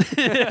out.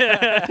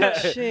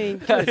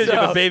 Shane, You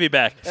have a baby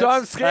back. So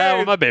I'm I scared.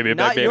 want my baby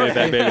back, Not baby your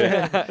back,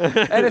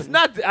 baby. And it's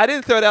not. I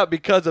didn't throw it out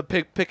because of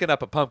picking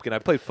up a pumpkin. I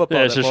played football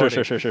Yeah, that sure,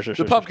 morning. sure.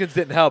 The pumpkins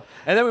didn't help,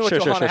 and then we went Sure,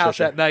 to a sure, haunted sure, house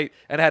sure. that night,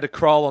 and I had to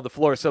crawl on the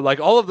floor. So like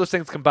all of those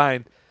things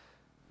combined.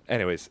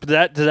 Anyways, Does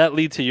that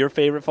lead to your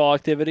favorite fall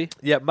activity?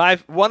 yeah,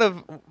 one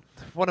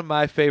of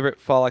my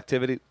favorite fall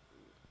activity.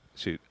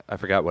 Shoot, I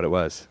forgot what it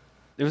was.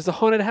 It was the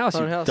haunted house,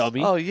 Haunted you house.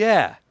 dummy. Oh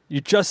yeah, You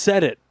just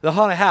said it. the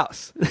haunted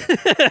house.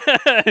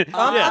 I'm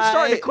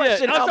starting to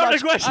question I'm how starting much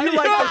to question you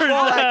like yours. the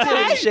fall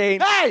activity, Shane.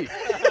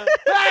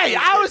 Hey,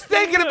 I was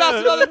thinking about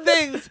some other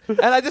things,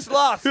 and I just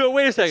lost.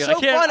 Wait a second. So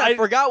fun, I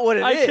forgot what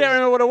it I is. can't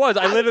remember what it was.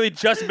 I literally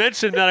just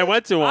mentioned that I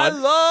went to I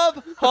one.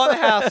 love haunted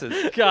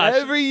houses. Gosh.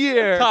 Every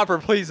year. Copper,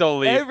 please don't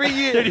leave. Every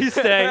year. Did you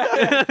stay?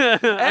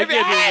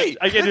 I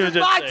can't do this it.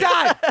 is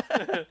my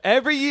time.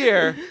 Every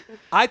year,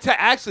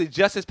 actually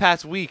just this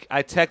past week,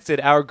 I texted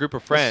our group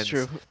of friends.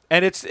 true.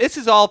 And this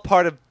is all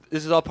part of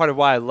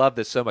why I love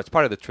this so much.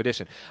 Part of the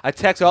tradition. I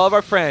text all of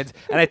our friends,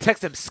 and I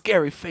text them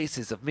scary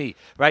faces of me,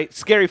 right?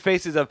 Scary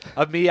faces of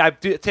me. I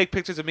take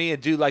pictures of me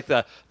and do like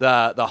the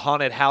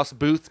haunted house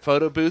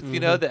photo booth, you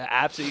know, the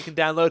apps that you can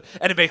download,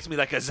 and it makes me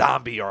like a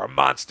zombie or a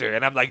monster.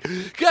 And I'm like,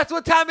 guess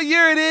what time of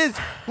year it is?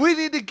 We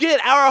need to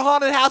get our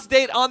haunted house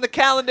date on the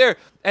calendar.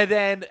 And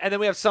then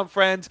we have some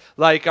friends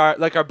like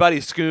our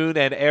buddy Scoon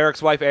and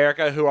Eric's wife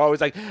Erica who are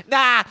always like,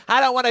 nah, I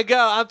don't want to go.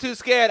 I'm too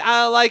scared.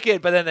 I don't like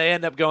it. But then they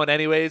end up going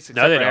anyways.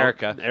 Except they for don't.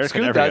 Erica. Erica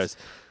Scoon never does.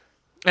 goes.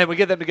 And we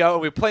get them to go,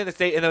 and we plan this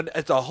date, and then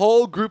it's a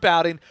whole group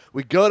outing.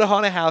 We go to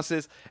haunted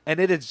houses,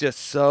 and it is just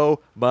so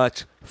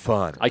much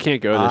fun. I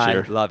can't go this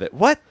year. I love it.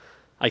 What?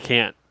 I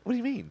can't. What do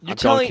you mean? I'm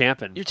going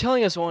camping. You're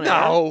telling us on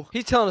No. air.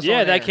 He's telling us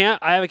Yeah, on that air.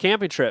 I have a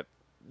camping trip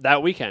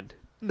that weekend.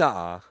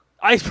 Nah.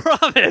 I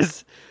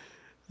promise.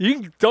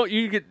 You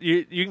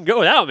can go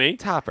without me.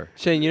 Topper.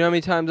 Shane, you know how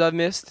many times I've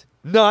missed?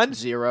 None.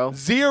 0.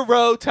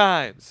 0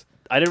 times.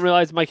 I didn't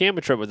realize my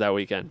camping trip was that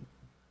weekend.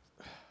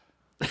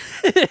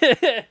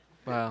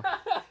 Wow.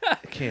 I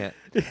can't.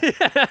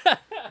 I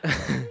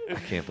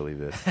can't believe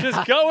this.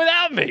 Just go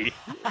without me.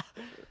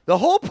 The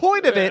whole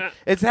point of it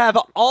is to have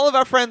all of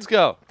our friends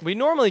go. We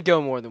normally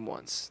go more than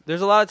once.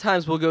 There's a lot of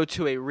times we'll go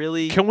to a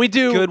really Can we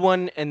do? good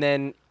one and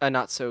then a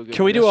not so good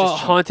Can we one. do That's a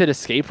just haunted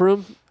escape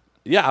room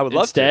Yeah, I would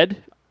love to.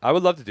 instead? I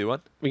would love to do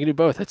one. We can do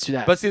both. Let's do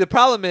that. But see, the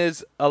problem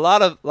is a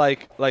lot of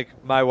like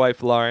my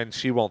wife Lauren,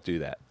 she won't do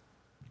that.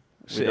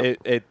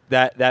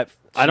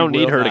 I don't she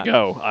need will her not. to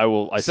go. I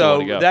will. I still So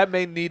want to go. that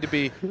may need to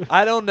be.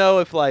 I don't know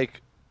if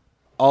like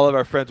all of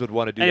our friends would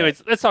want to do.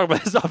 Anyways, let's talk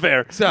about this off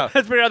air. So-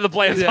 let's figure out the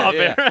plans Yeah, off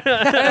yeah. air.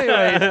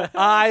 Anyways,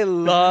 I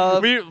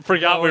love. We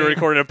forgot we were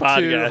recording a to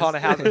podcast.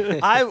 haunted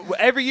houses.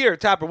 Every year,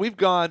 Topper, we've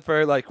gone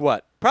for like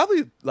what?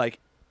 Probably like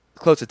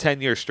close to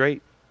 10 years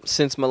straight.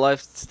 since my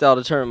lifestyle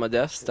determined my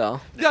death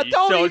style. Yeah, You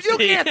don't don't you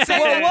see can't it. say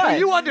Well, that. what?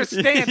 You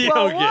understand. you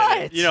Well, don't get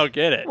it. what? You don't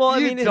get it. Well, I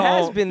You mean, it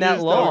has don't- been you that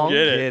just long. don't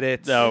get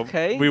it. No,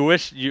 Okay. we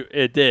wish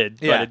it did,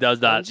 but Yeah. it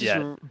does not Just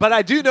yet. But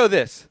I do know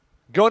this: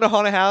 going to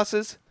haunted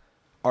houses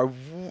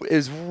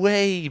is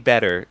way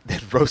better than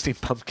roasting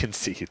pumpkin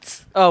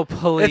seeds. Oh,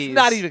 please. It's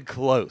not even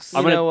close.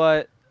 You know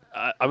what?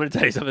 I'm going to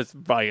tell you something that's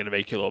probably going to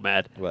make you a little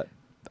mad. What?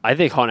 I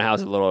think haunted house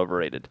is a little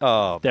overrated.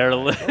 Oh, They're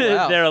wow.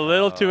 they're a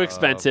little too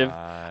expensive.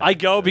 my I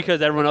go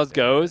because everyone else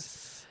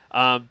goes,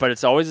 but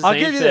it's always the I'll same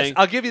give you thing, this.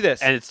 I'll give you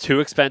this. and it's too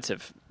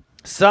expensive.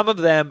 Some of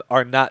them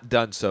are not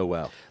done so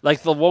well.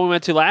 Like the one we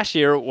went to last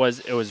year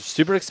was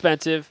super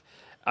expensive.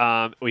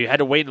 We had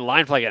to wait in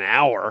line for like an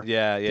hour.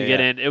 Yeah, to get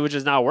in. It was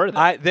just not worth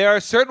it. There are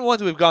certain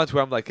ones we've gone to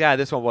where I'm like, yeah,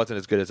 this one wasn't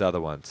as good as other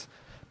ones.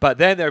 But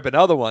then there have been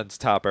other ones,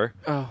 Topper.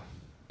 Oh.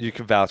 You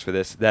can vouch for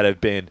this, that have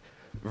been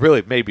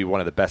really maybe one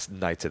of the best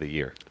nights of the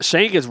year.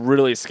 Shane gets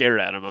really scared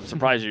at him. I'm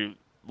surprised you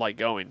like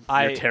going.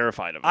 You're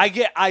terrified of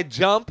him. I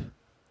jump,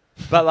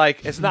 but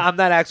like it's not. I'm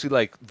not actually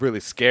like really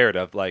scared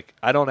of like.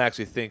 I don't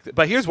actually think.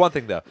 But here's one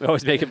thing though. We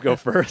always make him go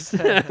first.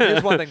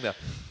 Here's one thing though.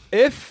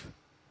 If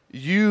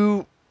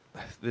you,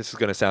 this is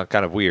gonna sound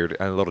kind of weird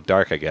and a little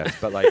dark, I guess,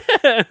 but like,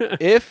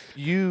 if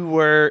you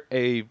were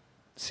a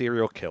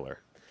serial killer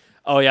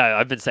Oh yeah,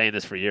 I've been saying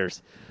this for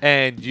years.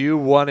 and you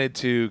wanted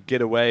to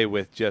get away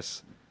with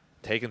just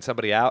taking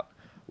somebody out,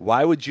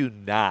 why would you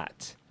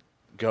not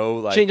go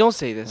like Shane, don't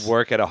say this.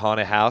 work at a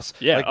haunted house?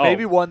 Yeah, like oh.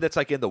 maybe one that's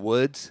like in the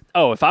woods.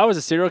 Oh, if I was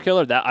a serial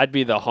killer, that I'd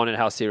be the haunted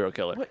house serial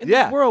killer. What in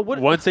Yeah. the world? What?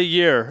 Once a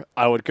year,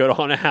 I would go to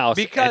haunted house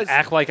Because- and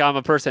act like I'm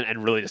a person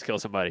and really just kill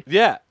somebody.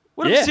 Yeah,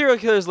 What Yeah. if serial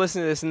killers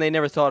listen to this and they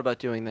never thought about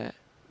doing that?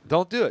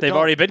 don't do it. They've Don't-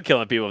 already been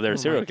killing people if they're a Oh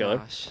serial my killer.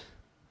 gosh.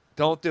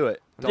 Don't do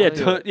it. Yeah,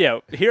 do it. yeah.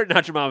 Here at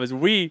Nacho Mamas,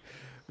 we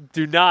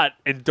do not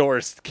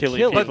endorse killing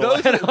Kill people.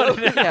 But those are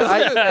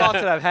Yeah, the thoughts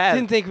that I've had.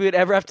 Didn't think we would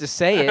ever have to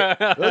say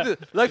it.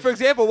 Like, for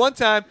example, one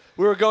time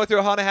we were going through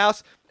a haunted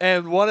house,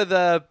 and one of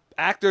the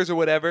actors or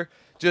whatever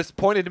just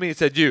pointed to me and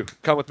said, "You,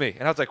 come with me."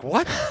 And I was like,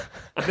 "What?"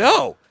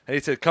 No. And he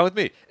said, "Come with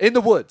me. In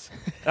the woods."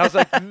 And I was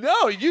like,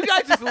 "No, you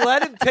guys just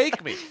let him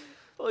take me."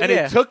 And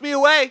yeah. he took me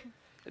away.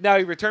 Now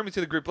he returned me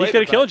to the group later.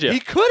 coulda but killed you. He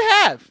could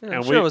have. I'm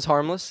And sure we- it was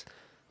harmless.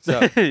 So,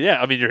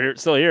 Yeah, I mean, you're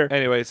still here.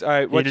 anyways, all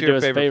right, what's need to your do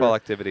us a favorite favor. fall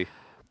activity?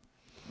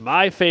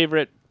 My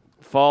favorite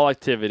fall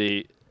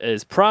activity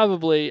is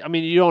probably, I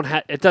mean,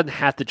 it doesn't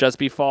have to just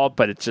be fall,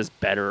 but it's just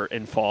better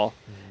in fall,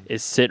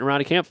 is sitting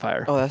around a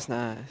campfire. Oh, that's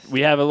nice.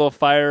 We have a little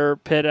fire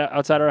pit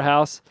outside our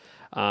house.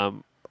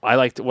 What I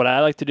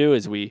like to do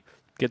is we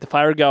get the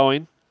fire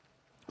going,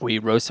 we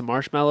roast some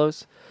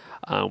marshmallows,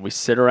 we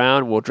sit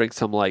around, we'll drink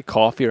some like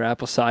coffee or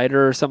apple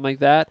cider or something like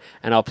that,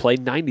 and I'll play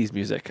 90s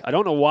music. I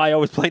don't know why I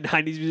always play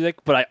 90s music,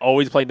 but I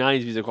always play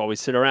 90s music while we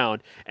sit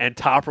around, and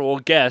Topper will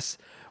guess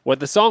what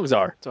the songs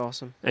are. It's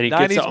awesome. And he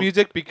gets 90s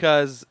music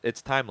because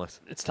it's timeless.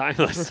 It's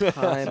timeless. It's the best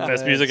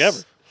Timeless. music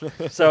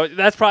ever. So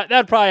that'd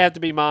probably have to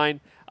be mine.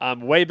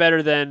 Way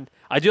better than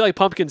I do like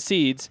pumpkin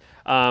seeds.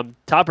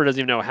 Topper doesn't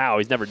even know how.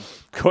 He's never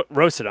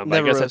roasted them. But I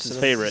Never guess that's his roasted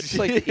 'em. favorite. Just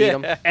like to eat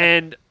them.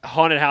 And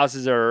haunted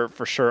houses are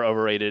for sure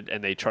overrated,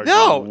 and they charge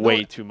No, you way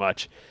no. too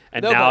much.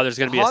 And No, now but there's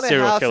going to be a haunted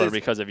serial killer houses-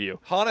 because of you.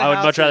 haunted I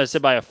would much rather houses-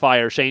 sit by a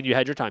fire. Shane, you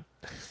had your time.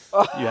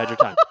 You had your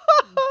time.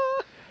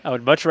 I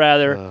would much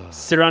rather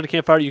sit around a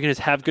campfire. You can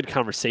just have good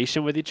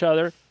conversation with each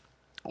other,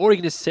 or you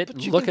can just sit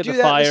and You look can at do the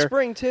that in the fire.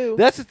 spring too.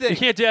 That's the thing. You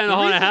can't do that in a The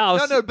haunted reason-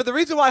 house. No, but the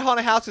reason why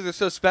haunted houses are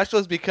so special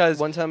is because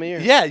One time a year.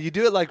 Yeah, you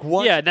do it like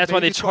once. Yeah, and that's why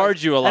maybe they charge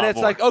twice. you a lot And it's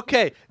more. like,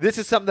 okay, this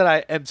is something that I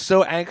am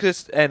so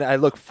anxious and I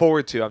look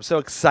forward to. I'm so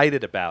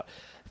excited about.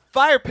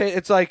 Fire pit,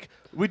 it's like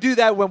we do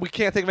that when we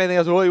can't think of anything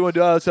else. What do you want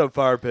to do? Oh, let's have a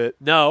fire pit.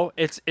 No,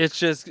 it's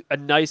just a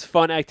nice,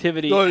 fun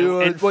activity. Oh, in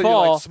you, in what, you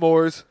fall, like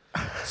s'mores?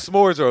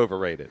 S'mores are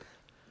overrated.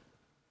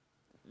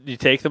 you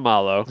take the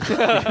mallow, you put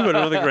it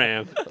on the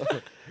gram.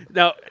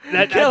 No,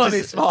 that Killing me,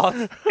 just, Smalls.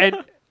 and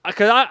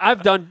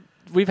because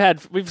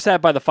we've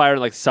sat by the fire in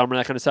like summer and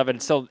that kind of stuff,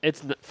 and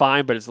it's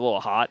fine, but it's a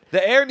little hot.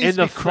 The air needs In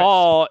to the be crisp.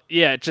 fall,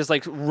 yeah, just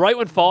like right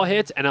when fall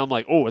hits, and I'm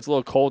like, oh, it's a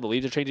little cold, the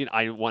leaves are changing.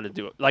 I want to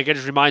do it. Like it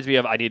just reminds me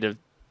of we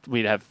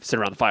need to have sit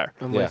around the fire.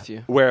 I'm Yeah. with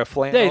you. Wear a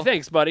flannel. Hey,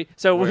 thanks, buddy.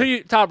 So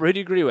Where? Topper, who do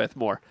you agree with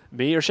more,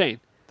 me or Shane?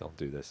 Don't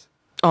do this.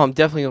 Oh, I'm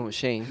definitely going with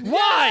Shane.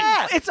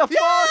 Why? It's a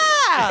fall.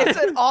 It's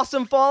an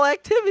awesome fall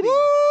activity.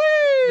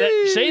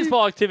 Shane's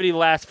fall activity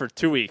lasts for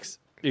 2 weeks.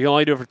 You can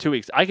only do it for 2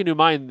 weeks. I can do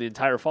mine the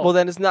entire fall. Well,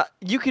 then it's not.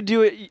 You could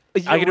do it.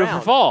 I can do it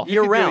for fall. You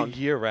Year can do it round.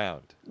 year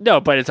round.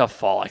 No, but it's a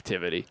fall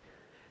activity.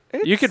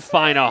 You could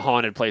find a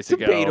haunted place to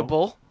go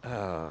Debatable.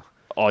 all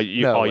No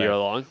year way.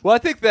 long. Well, I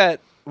think that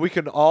we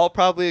can all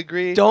probably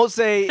agree. Don't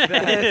say that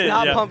it's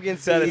not Yeah. pumpkin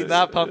seeds. That it's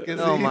not pumpkin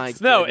Oh seeds. my.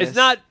 No, goodness. it's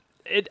not.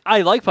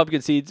 I like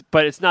pumpkin seeds,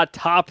 but it's not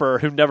Topper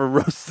who never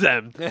roasts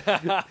them.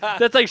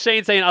 That's like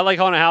Shane saying, "I like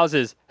haunted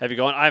houses." Have you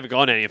gone? I haven't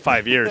gone to any in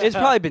 5 years. It's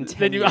probably been 10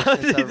 Then you- years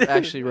since I've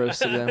actually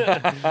roasted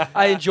them.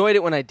 I enjoyed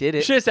it when I did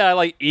it. Should have said I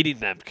like eating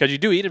them because you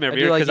do eat them every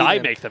do year like because I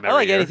eating make them I every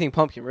like year. anything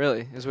pumpkin,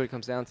 really, is what it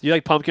comes down to. You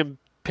like pumpkin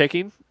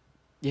picking?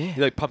 Yeah.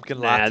 You like pumpkin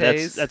Nah,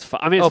 lattes? that's fine.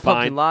 I mean, it's Oh,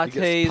 fine.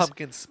 pumpkin You get lattes.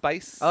 pumpkin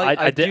spice. I like-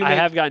 I do make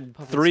have gotten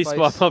pumpkin 3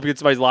 spice. pumpkin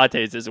spice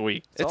lattes this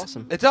week. It's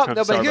awesome. It's up. From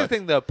No, but here's Starbucks. the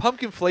thing: the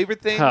pumpkin flavored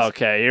things.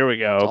 Okay, here we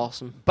go. It's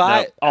awesome.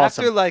 By No,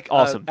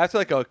 awesome. after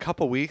like a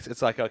couple weeks,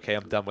 it's like okay,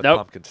 I'm done with Nope.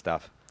 pumpkin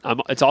stuff.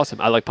 It's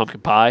awesome. I like pumpkin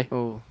pie.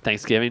 Oh.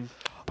 Thanksgiving.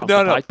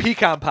 Pumpkin No, pie.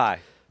 pecan pie.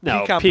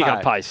 No,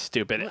 pecan pie is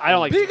stupid. I don't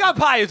like. Pecan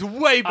pie is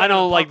way better. I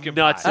don't than like pumpkin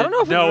nuts. Pie. I don't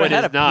know if No, we've it ever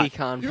had is a not.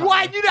 pecan pie.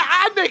 Why?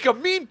 I make a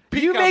mean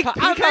pecan You make pie.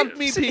 pecan I make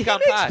mean he pecan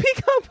makes pie.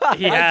 pecan pie.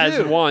 He I has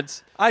do.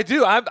 once. I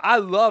do. I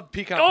love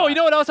pecan pie. Oh, you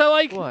know what else I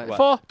like? What?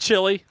 Fall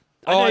chili.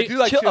 I do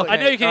like chili. I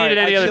know you can eat it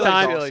any other chili's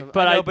time, awesome.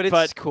 but I know, but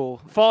it's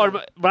cool. Fall.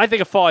 When I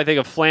think of fall, I think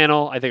of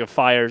flannel. I think of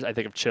fires. I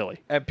think of chili.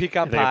 And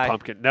pecan I think pie. of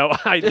pumpkin. No,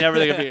 I never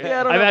think of pecan. Yeah,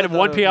 I don't I've know had about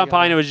one the pecan pecan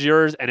pie and pie. it was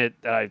yours, and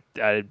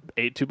I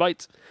ate 2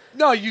 bites.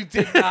 No, you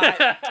did not.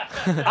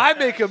 I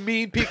make a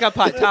mean pecan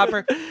pie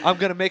topper. I'm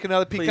gonna make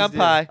another pecan do.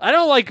 pie. I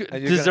don't like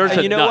And you're desserts gonna- with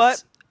And you know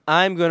nuts. what?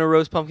 I'm going to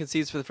roast pumpkin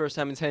seeds for the first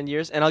time in 10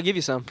 years, and I'll give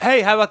you some.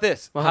 Hey, how about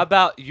this? Uh-huh. How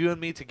about you and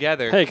me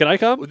together? Hey, can I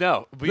come?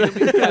 No, you and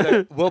me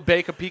together. We'll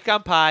bake a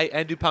pecan pie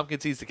and do pumpkin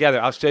seeds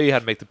together. I'll show you how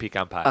to make the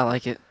pecan pie. I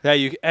like it.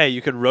 Hey,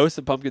 you can roast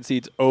the pumpkin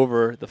seeds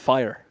over the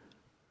fire.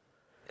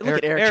 Look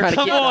at Eric Eric, trying to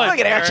come get. on, Look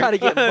at Eric Eric. trying to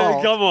get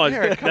involved. Come on,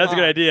 Eric, come that's a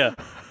good on. idea.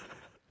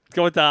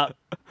 Go with top.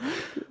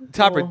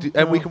 Topper,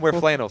 and we can wear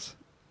flannels.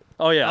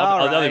 Oh yeah,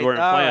 I'll definitely wear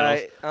all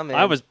flannels. right, I'm in.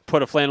 I almost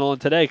put a flannel on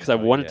today because I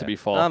want it to yeah. be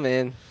fall, I'm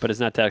in. but it's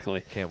not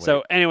technically. Can't wait.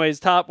 So, anyways,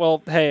 top.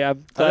 Well, hey, I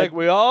think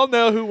we all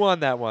know who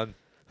won that one.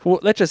 well,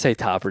 let's just say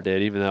Topper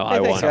did, even though I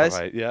thanks, won. guys. All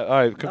right, yeah. All right,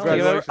 I don't think I've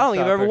congratulations,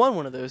 ever Topper. won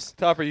one of those.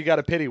 Topper, you got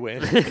a pity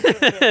win.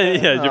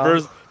 Yeah,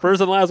 your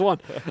first and last one.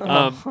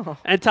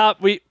 And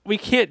top, we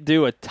can't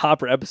do a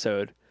Topper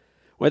episode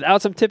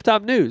without some tip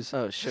top news.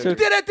 Oh, sure. So-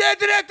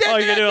 Oh,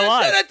 you can do it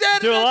live.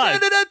 Do it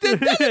live.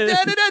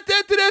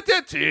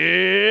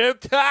 Tip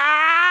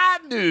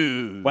top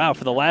news. Wow,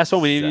 for the last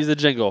one, we didn't use the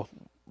jingle.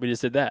 We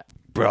just did that.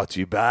 Brought to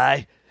you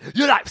by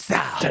your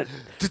lifestyle.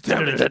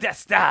 Determine your death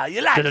style.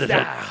 Your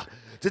lifestyle.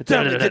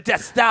 Determine your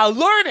death style.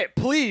 Learn it,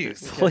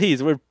 please.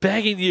 Please, we're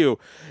begging you.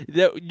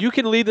 That you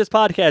can leave this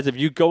podcast if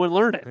you go and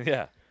learn it.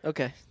 Yeah.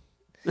 Okay.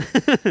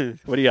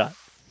 What do you got?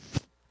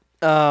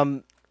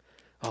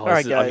 All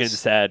right, I'm getting guys.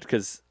 sad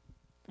because,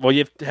 well, you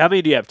have how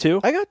many do you have? 2?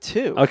 I got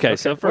 2. Okay,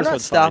 so We're first not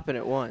one's stopping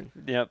at 1.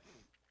 fine. Yep.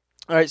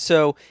 All right,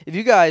 so if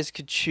you guys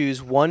could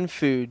choose one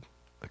food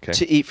Okay.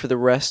 to eat for the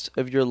rest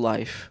of your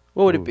life,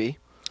 what would Ooh. it be?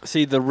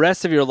 See, the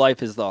rest of your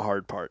life is the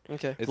hard part.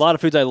 Okay. A lot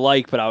of foods I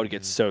like, but I would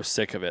get so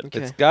sick of it. Okay.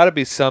 It's got to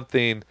be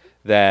something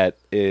that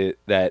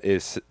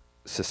is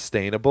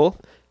sustainable,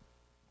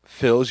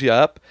 fills you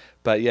up,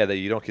 but yeah, that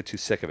you don't get too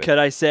sick of it. Could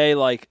I say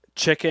like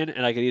chicken,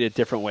 and I could eat it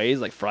different ways,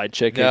 like fried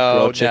chicken, No,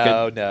 grilled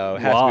chicken? no.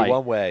 It has to Why? be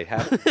one way.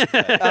 I'm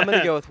going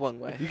to go with one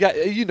way.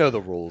 You know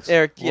the rules.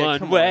 Eric, yeah, One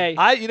come way.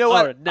 You know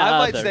what? Or I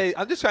might another. say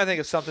I'm just trying to think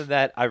of something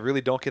that I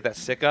really don't get that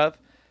sick of.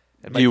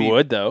 It might You be-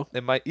 would though.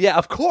 It might. Yeah,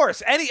 of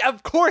course.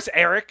 Of course,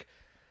 Eric.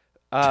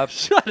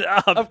 Shut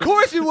up. Of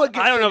course you would.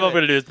 Get I don't know sick if I'm of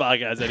going it. to do this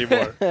podcast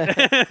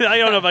anymore. I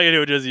don't know if I can do it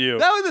with just you.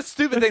 That was a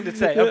stupid thing to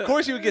say. Of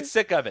course you would get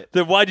sick of it.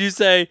 Then why'd you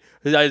say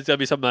it's gotta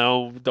be something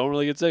I don't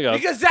really get sick of?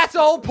 Because that's the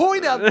whole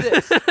point of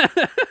this.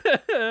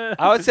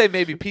 I would say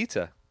maybe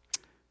pizza.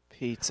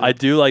 Pizza. I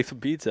do like some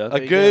pizza.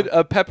 A you good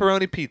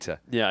pepperoni pizza.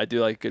 Yeah, I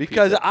do like good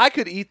Because pizza. I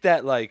could eat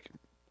that like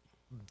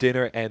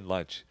dinner and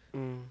lunch.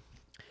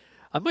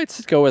 I might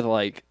just go with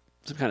like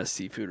some kind of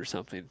seafood or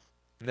something.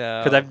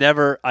 No. Because I've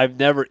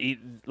never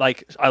eaten,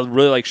 like, I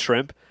really like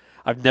shrimp.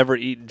 I've never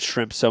eaten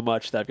shrimp so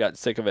much that I've gotten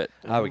sick of it.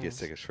 I would get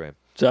sick of shrimp.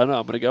 So I don't know.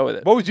 I'm going to go with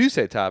it. What would you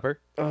say, Topper?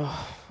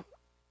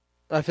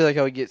 I feel like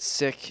I would get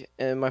sick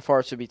and my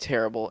farts would be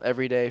terrible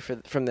every day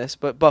from this.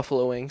 But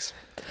buffalo wings.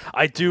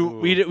 I do.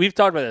 We've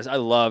talked about this. I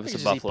love I some could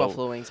just buffalo. eat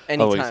buffalo wings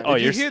Oh, wings. anytime. Oh, Did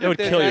you you're, hear it that would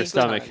there's kill your actually-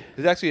 stomach.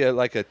 There's actually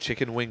like a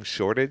chicken wing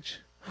shortage.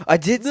 I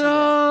did see that.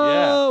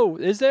 No,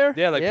 is there?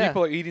 Yeah, like Yeah.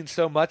 people are eating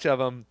so much of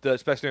them,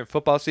 especially during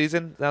football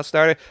season now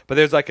started. But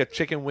there's like a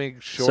chicken wing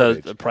So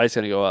shortage. the price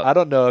going to go I up.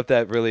 don't know if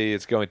that really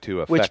is going to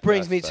affect Which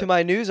brings us, me but- to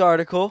my news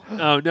article.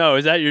 Oh no,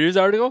 is that your news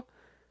article?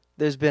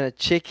 There's been a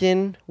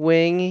chicken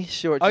wing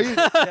shortage. Oh, you,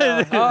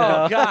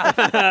 oh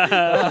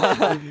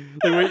God!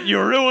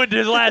 You ruined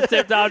his last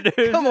tip down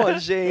news. Come on,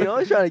 Shane. I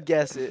was trying to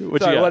guess it.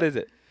 What Sorry, you got? what is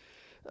it?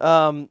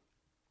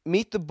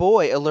 Meet the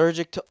boy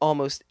allergic to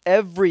almost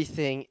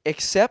everything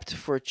except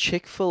for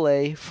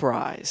Chick-fil-A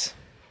fries.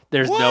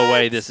 There's no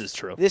way What? this is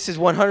true. This is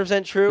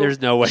 100% true.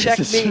 There's no way Check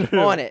this is me true.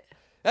 on it.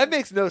 That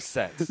makes no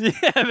sense. Yeah,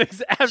 it makes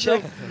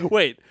absolutely.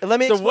 Wait. Let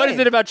me So what is explain.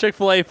 it about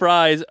Chick-fil-A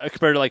fries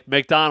compared to like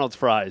McDonald's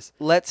fries?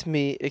 Let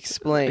me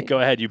explain.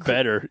 Go ahead, you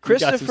better.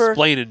 Christopher You got some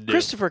explaining to do.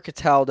 Christopher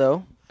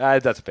Cataldo.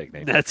 That's a fake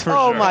name. That's for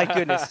Oh sure. my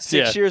goodness, 6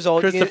 Yeah. years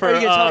old. Are you Christopher,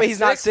 gonna tell me he's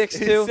not 6? 6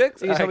 He's too?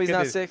 6? You gonna tell me he's not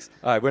Goodness. 6?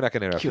 All right, we're not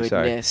going to interrupt you.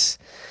 Sorry. Goodness.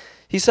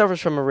 He suffers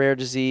from a rare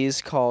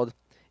disease called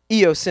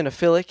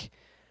eosinophilic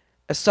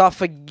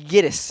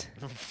esophagitis.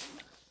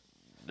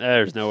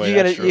 There's no way You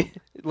that's gotta true.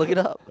 look it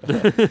up.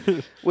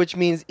 Which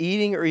means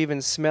eating or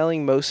even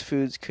smelling most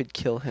foods could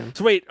kill him.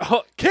 So wait,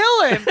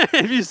 Kill him!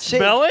 if you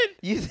smell it,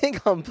 You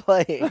think I'm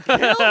playing?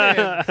 Kill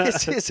him!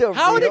 This is a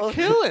How would real it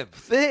kill him?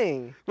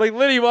 thing. like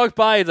Liddy walks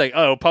by, he's like,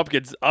 "Oh,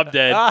 pumpkins, I'm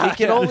dead." He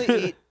can only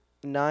eat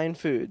 9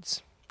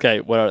 foods: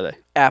 Okay, what are they?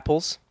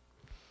 apples,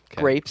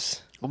 Okay.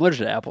 grapes, I'm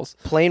allergic to apples.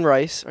 plain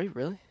rice. Are you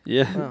really?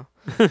 Yeah,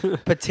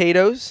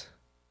 Potatoes,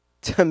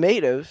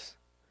 tomatoes,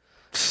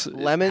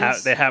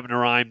 lemons, they happen to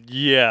rhyme.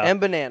 Yeah, and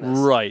bananas.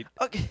 right.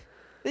 Okay.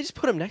 They just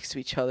put them next to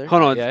each other.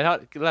 Hold on. Yeah,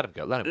 let him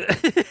go. Let him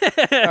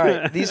go. All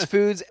right. These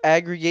foods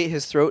aggregate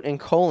his throat and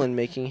colon,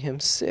 making him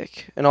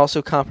sick, and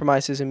also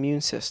compromise his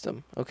immune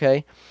system.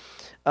 Okay.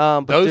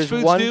 But Those there's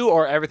foods one, do,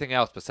 or everything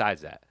else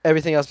besides that?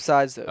 everything else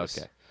besides those.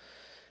 Okay.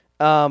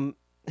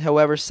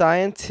 However,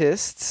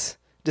 scientists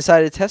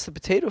decided to test the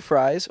potato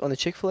fries on the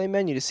Chick-fil-A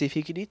menu to see if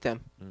he could eat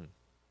them.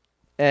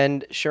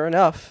 And sure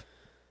enough,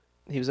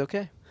 he was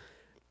okay.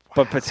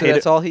 But So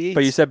that's all he eats.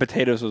 But you said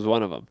potatoes was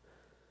one of them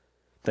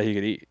that he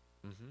could eat.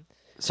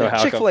 So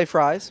how Chick-fil-A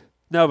fries.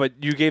 No, but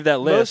you gave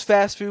that list. Most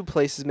fast food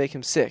places make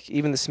him sick,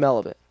 even the smell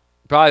of it.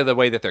 Probably the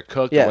way that they're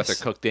cooked and what Yes.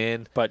 they're cooked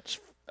in. But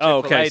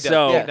okay, Chick-fil-A does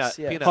so Yes,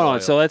 yeah. peanut hold on. oil.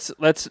 So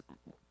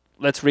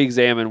let's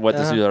re-examine what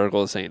this Uh-huh. news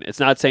article is saying. It's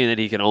not saying that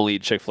he can only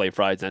eat Chick-fil-A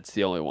fries. That's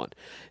the only one.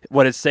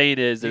 What it's saying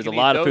is there's a can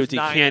lot eat of those foods he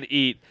 9. can't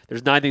eat.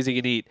 There's 9 things he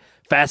can eat.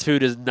 Fast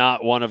food is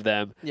not one of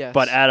them. Yes.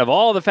 But out of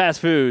all the fast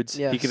foods,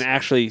 he Yes. can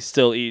actually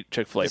still eat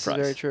Chick-fil-A This fries.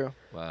 is very true.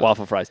 Wow.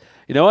 Waffle fries.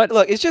 You know what?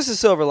 Look, it's just a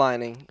silver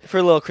lining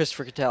for little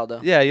Christopher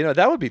Cataldo. Yeah,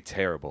 that would be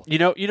terrible. You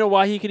know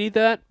why he can eat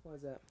that? Why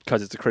is that?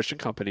 Because it's a Christian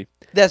company.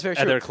 That's very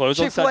true. And they're closed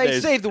on Chick-fil-A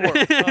Sundays. saved the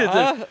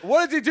world.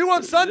 What does he do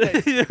on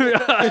Sundays? He's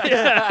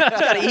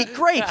got to eat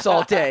grapes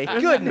all day.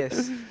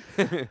 Goodness.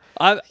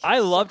 I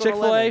love Suck on a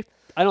Chick-fil-A. lemon.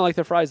 I don't like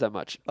their fries that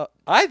much.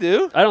 I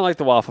do. I don't like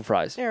the waffle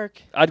fries.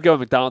 Eric. I'd go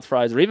McDonald's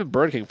fries or even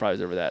Burger King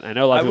fries over that. I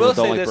know a lot of I people will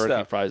don't say like this, Burger though.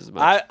 King fries as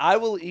much. I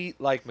will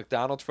eat like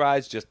McDonald's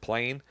fries just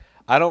plain.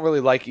 I don't really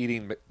like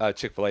eating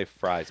Chick-fil-A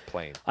fries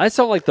plain. I just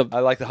don't like the. I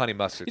like the honey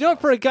mustard. You know what?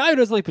 sauce. For a guy who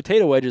doesn't like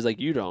potato wedges like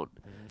you don't,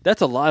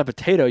 that's a lot of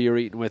potato you're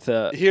eating with.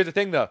 Here's the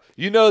thing, though.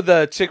 You know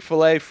the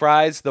Chick-fil-A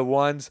fries, the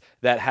ones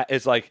that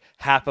is like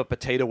half a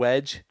potato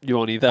wedge. You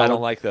won't eat that. I one?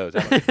 don't like those. I,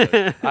 don't like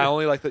those. I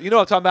only like the. You know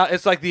what I'm talking about?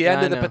 It's like the Yeah,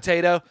 end I of the know.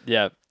 potato.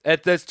 Yeah,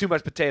 That's too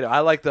much potato. I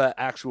like the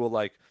actual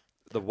like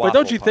the waffle. but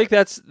don't you part. think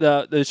that's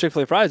the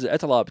Chick-fil-A fries?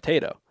 That's a lot of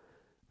potato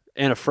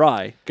and a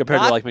fry compared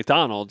to Not- like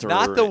McDonald's or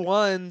not the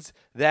ones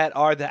that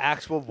are the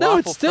actual waffle No,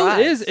 it still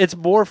fries. is. It's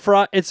more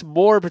fry. It's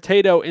more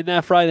potato in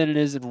that fry than it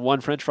is in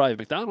one French fry at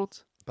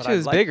McDonald's. But Shit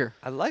is bigger.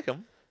 I like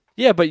them.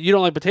 Yeah, but you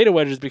don't like potato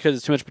wedges because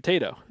it's too much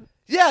potato.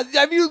 Yeah,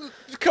 I mean,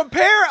 you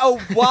compare a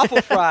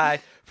waffle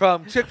fry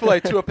from Chick-fil-A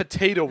to a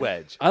potato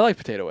wedge. I like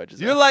potato wedges.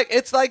 You're like,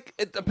 it's like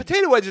a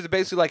potato wedge is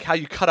basically like how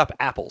you cut up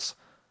apples,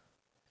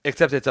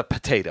 except it's a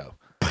potato.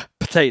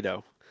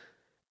 potato.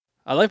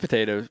 I like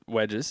potato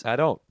wedges. I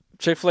don't.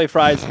 Chick-fil-A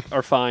fries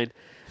are fine.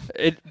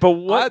 But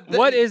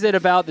what is it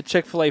about the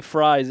Chick-fil-A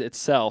fries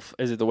itself?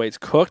 Is it the way it's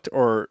cooked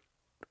or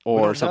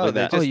don't something know. like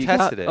They that? just you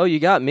tested got, it. Oh, you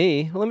got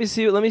me. Let me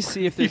see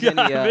if there's You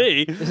got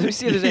any. me. Let me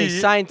see if there's any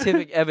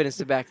scientific evidence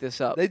to back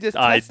this up. They just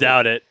I tested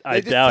doubt it. I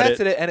They just doubt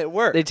tested it and it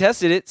worked. They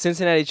tested it.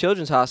 Cincinnati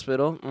Children's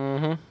Hospital.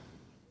 Mm-hmm.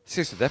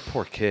 Seriously, that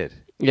poor kid.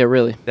 Yeah,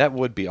 really. That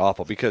would be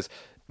awful because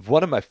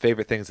one of my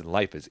favorite things in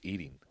life is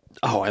eating.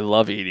 Oh, I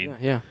love eating.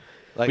 Yeah.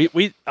 Like,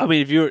 I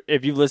mean,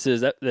 if you've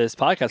listened to this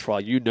podcast for a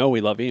while, you know we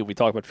love eating. We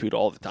talk about food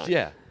all the time.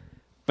 yeah.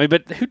 I mean,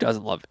 but who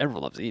doesn't love?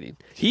 Everyone loves eating.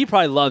 He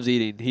probably loves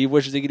eating. He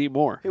wishes he could eat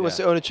more. He wants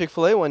to own a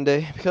Chick-fil-A one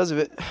day because of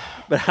it.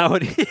 But how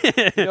would he?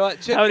 You know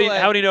what? how would he? Chick-fil-A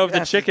How would he know if the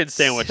Have to- chicken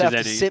sandwich have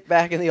is to any? sit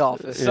back in the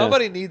office. Yeah.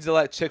 Somebody needs to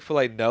let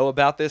Chick-fil-A know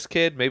about this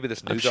kid. Maybe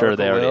this news I'm sure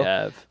they article already will.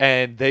 have.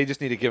 And they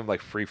just need to give him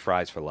like free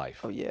fries for life.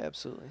 Oh yeah,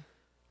 absolutely.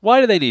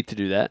 Why do they need to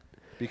do that?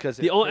 Because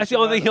That's the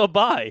only thing he'll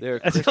buy. They're a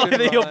That's the only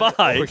thing he'll Christian-run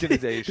buy.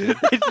 organization.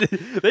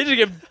 They should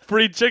give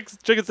free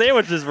chicken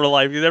sandwiches for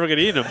life. He's never gonna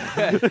eat them.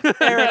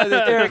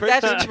 Eric,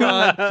 that's too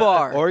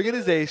far.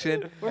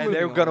 Organization, and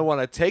they're moving going to on.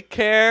 want to take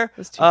care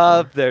That's too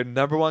of their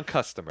number one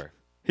customer.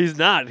 He's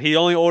not. He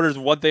only orders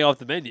one thing off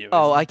the menu.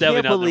 Oh, He's I definitely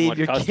can't not the believe one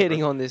you're customer.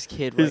 kidding on this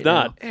kid He's right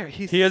not. Eric,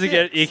 he's He doesn't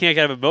six. He can't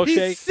have a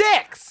milkshake. He's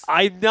 6.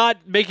 I'm not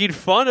making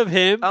fun of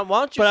him. now. Why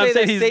don't you But I'm say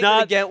saying that he's statement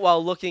not- again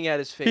while looking at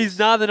his face? He's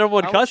not the number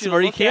one I want you to customer.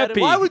 He look can't at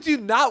be. him. Why would you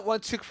not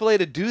want Chick-fil-A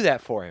to do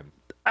that for him?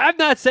 I'm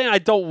not saying I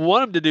don't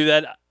want him to do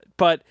that,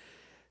 but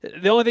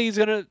the only thing he's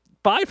gonna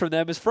buy from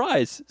them is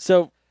fries.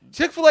 So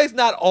Chick-fil-A is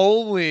not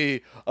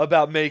only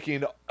about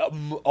making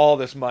all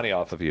this money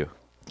off of you.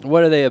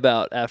 what are they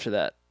about after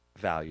that?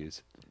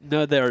 Values.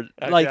 No, they're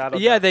Actually, I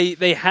don't yeah, know.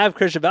 they have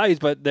Christian values,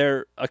 but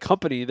they're a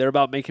company. They're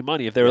about making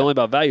money. If they were only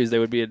about values, they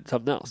would be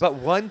something else. But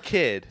one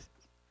kid,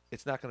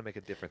 it's not going to make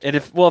a difference. And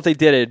if they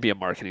did, it'd be a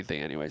marketing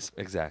thing, anyways.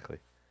 Exactly.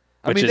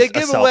 Which I mean, is they a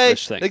give away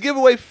selfish thing. they give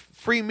away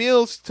free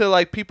meals to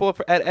like people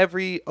at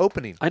every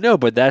opening. I know,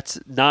 but that's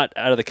not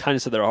out of the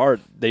kindness of their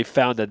heart. They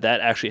found that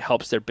actually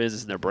helps their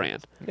business and their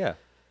brand. Yeah.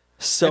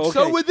 So And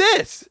so with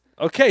this,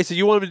 okay, so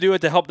you want them to do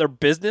it to help their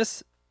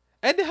business?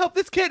 and to help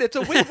this kid, it's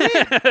a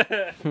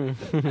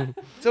win-win.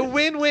 It's a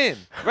win-win,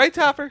 right,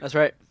 Topper? That's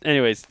right.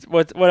 Anyways,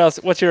 what else?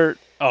 What's your?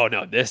 Oh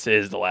no, this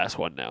is the last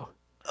one now.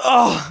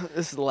 Oh,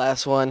 this is the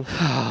last one.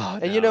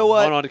 And you know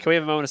what? Hold on, can we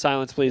have a moment of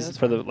silence, please, That's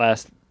for the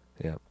last?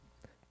 Yeah.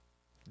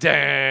 All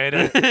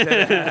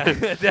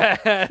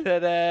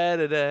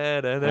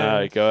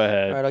right, go All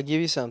ahead. right, I'll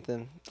give you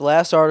something. The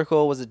last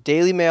article was a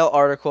Daily Mail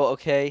article,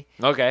 okay?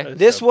 Okay.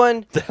 This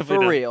one, Definitely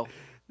for not. real.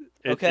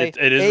 Okay?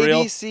 It is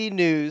real. ABC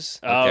News,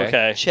 Oh,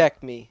 okay.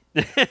 check me.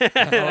 All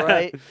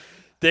right?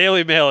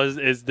 Daily Mail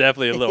is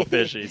definitely a little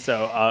fishy,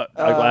 so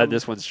I'm glad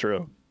this one's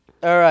true.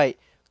 All right.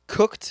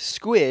 Cooked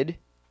squid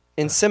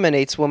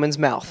inseminates woman's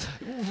mouth.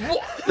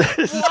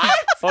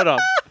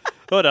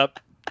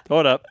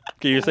 Hold up.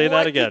 Can you say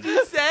that again? What did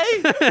you say?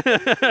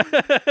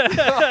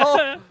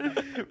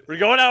 We're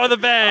going out with a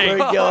bang.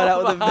 We're going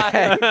out with a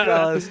bang,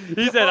 fellas.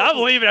 He said, I'm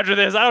leaving after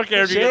this. I don't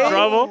care if you get in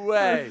trouble.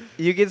 Way.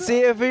 You can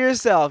see it for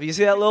yourself. You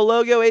see that little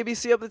logo,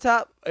 ABC, up the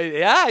top?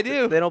 Yeah, I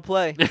do. They don't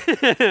play.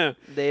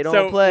 They don't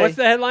So play. what's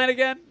the headline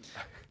again?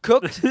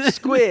 Cooked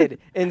squid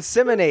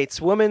inseminates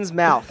woman's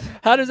mouth.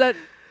 How does that...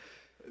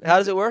 How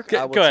does it work?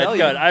 I will Good, tell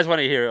good. you. I just want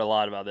to hear a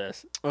lot about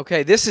this.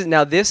 Okay,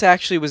 this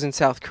actually was in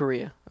South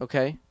Korea,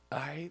 okay? All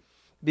right.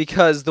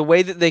 Because the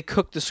way that they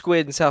cook the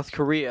squid in South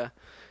Korea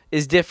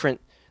is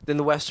different than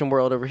the Western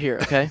world over here,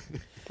 okay?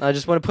 I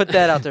just want to put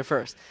that out there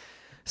first.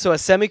 So a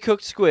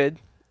semi-cooked squid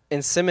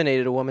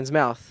inseminated a woman's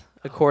mouth,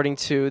 according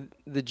to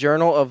the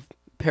Journal of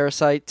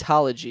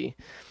Parasitology.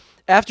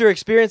 After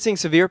experiencing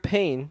severe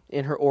pain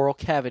in her oral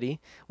cavity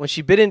when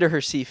she bit into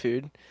her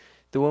seafood,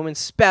 the woman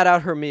spat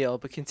out her meal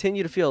but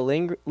continued to feel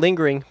a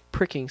lingering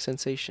pricking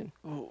sensation.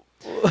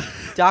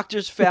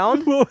 Doctors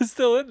found What was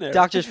still in there?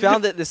 that the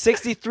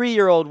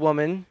 63-year-old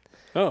woman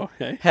Oh,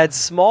 okay. had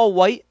small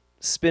white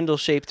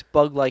spindle-shaped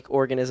bug-like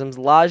organisms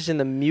lodged in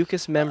the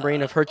mucous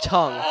membrane of her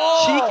tongue,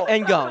 cheek,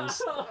 and gums.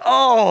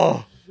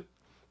 Oh.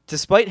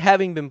 Despite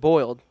having been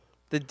boiled,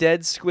 the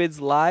dead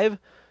squid's live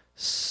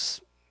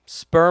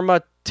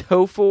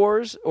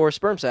spermatophores, or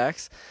sperm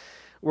sacs,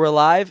 were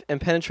alive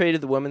and penetrated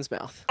the woman's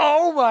mouth.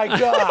 Oh my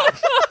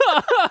gosh.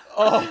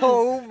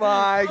 Oh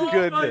my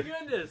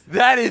goodness.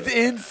 That is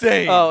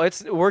insane.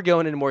 We're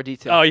going into more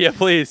detail. Oh, yeah,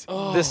 please.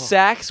 The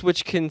sacs,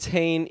 which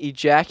contain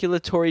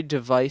ejaculatory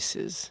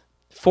devices,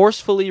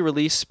 forcefully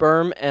release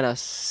sperm and a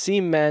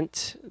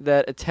cement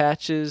that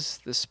attaches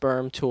the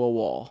sperm to a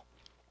wall.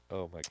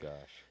 Oh my gosh.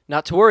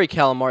 Not to worry,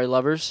 calamari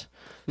lovers.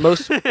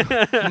 Most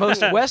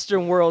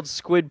Western world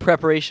squid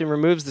preparation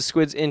removes the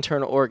squid's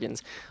internal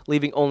organs,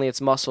 leaving only its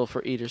muscle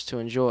for eaters to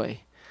enjoy.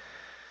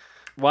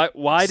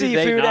 Why do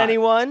they Seafood, not?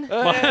 anyone?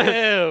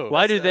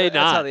 Why do they That's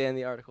how not? they end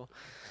the article.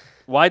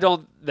 Why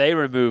don't they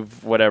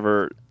remove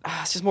whatever?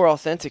 It's just more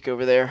authentic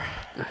over there.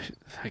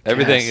 I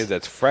Everything guess. is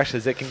as fresh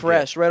as it can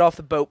Fresh, right off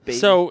the boat, baby.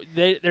 So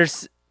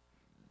there's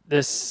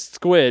this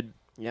squid.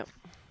 Yep.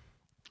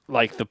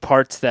 Like the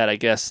parts that I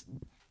guess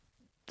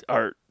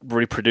are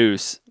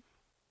reproduce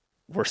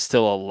were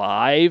still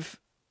alive,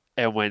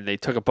 and when they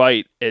took a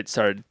bite, it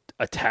started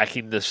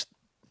attacking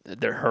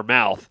her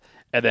mouth,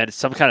 and then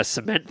some kind of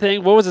cement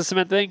thing. What was the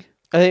cement thing?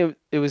 I think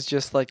it was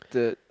just like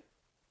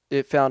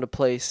it found a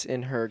place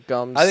in her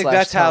gums. I think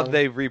that's how tongue.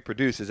 they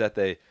reproduce, is that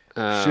they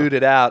shoot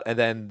it out and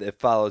then it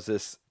follows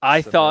this.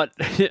 I cement.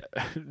 thought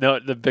no,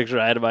 the picture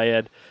I had in my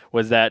head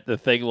was that the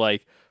thing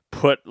like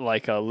put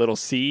like a little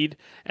seed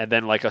and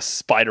then like a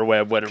spider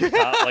web went over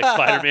top, like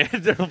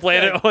Spider-Man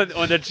planted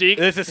on the cheek,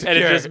 This is and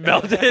it secure. just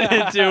melted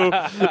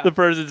into the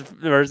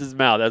person's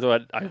mouth. That's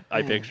what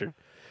I pictured.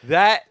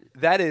 That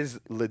is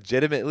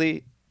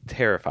legitimately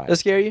terrifying. Does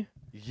that scare you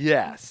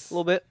Yes. a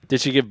little bit?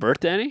 Did she give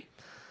birth to any?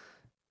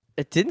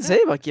 It didn't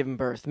say about giving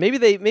birth. Maybe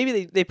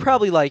they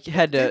probably like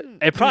had to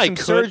It probably do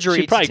could. some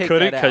surgery. She probably to take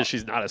couldn't that because out.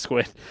 she's not a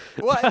squid.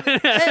 Well,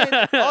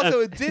 and also,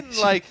 it didn't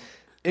like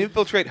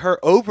infiltrate her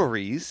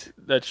ovaries.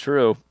 That's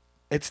true.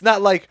 It's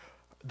not like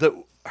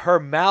her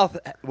mouth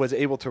was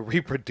able to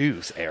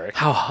reproduce, Eric.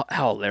 How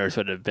hilarious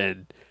would it have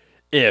been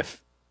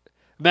if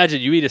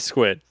imagine you eat a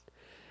squid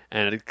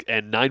and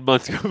 9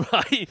 months go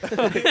by.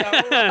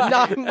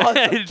 9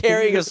 months of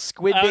carrying a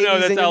squid I baby don't know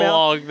that's in your how mouth.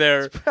 long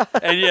there.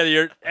 And yeah,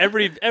 you're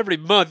every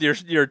month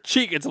your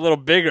cheek gets a little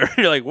bigger.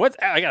 You're like, what's?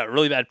 I got a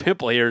really bad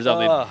pimple here or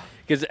something. Ugh.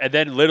 And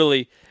then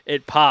literally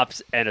it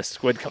pops and a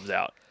squid comes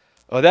out.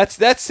 Oh, that's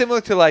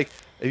similar to like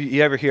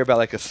you ever hear about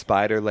like a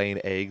spider laying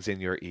eggs in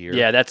your ear?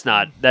 Yeah, that's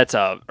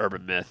a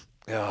urban myth.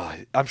 Oh,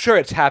 I'm sure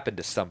it's happened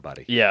to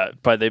somebody. Yeah,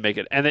 but they make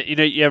it. And then,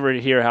 you ever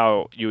hear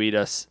how you eat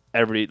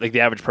the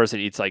average person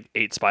eats like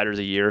 8 spiders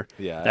a year?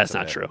 Yeah, That's a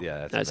not myth. true.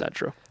 Yeah, that's a not myth.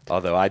 true.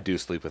 Although I do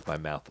sleep with my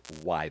mouth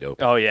wide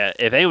open. Oh yeah,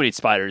 if anyone eats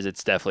spiders,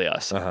 it's definitely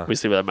us. Uh-huh. We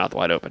sleep with our mouth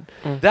wide open.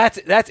 That's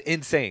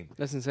insane.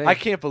 That's insane. I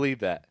can't believe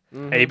that.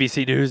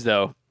 ABC News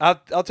though,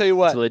 I'll tell you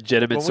what. it's a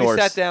legitimate when source.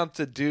 we sat down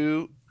to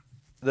do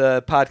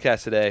the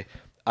podcast today,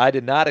 I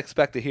did not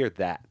expect to hear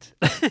that.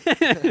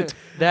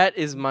 That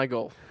is my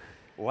goal.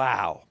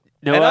 Wow.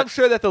 Know and what? I'm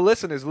sure that the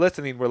listeners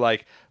listening were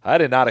like, I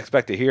did not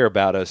expect to hear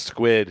about a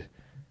squid,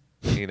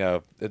 doing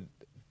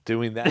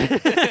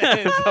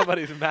that in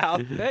somebody's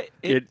mouth. Hey,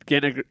 it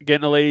Getting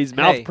a lady's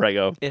mouth Hey.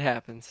 prego. it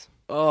happens.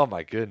 Oh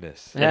my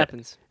goodness. It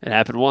happens. It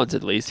happened once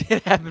at least.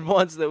 It happened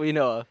once that we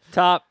know of.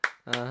 Top.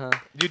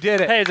 You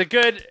did it. Hey,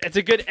 it's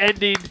a good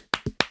ending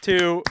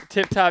to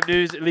Tip Top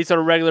News, at least on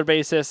a regular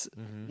basis.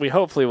 We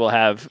hopefully will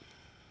have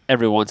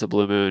every once a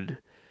blue moon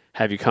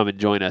have you come and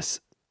join us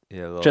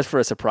Yeah, a little- just for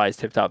a surprise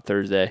Tip Top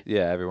Thursday.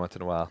 yeah, every once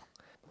in a while.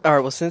 All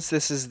right. Well, since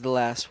this is the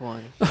last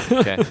one,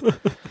 Okay.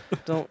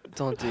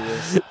 don't do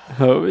this.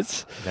 Oh,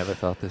 it's Never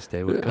thought this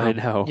day would I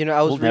come. know. You know,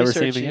 I was We'll never see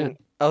him researching. again.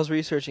 I was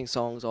researching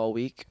songs all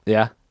week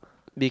Yeah.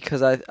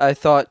 because I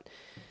thought,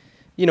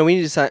 we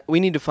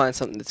need to find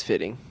something that's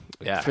fitting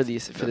Yeah. for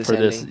this For this,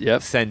 ending.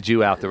 yep. Send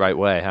you out the right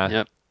way, huh?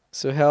 Yep.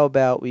 So how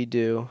about we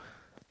do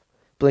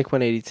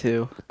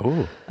Blink-182.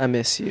 Ooh. I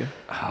miss you.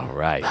 All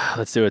right.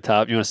 Let's do a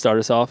top. You want to start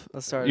us off?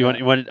 Let's start. You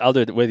want? I'll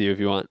do it with you if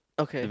you want.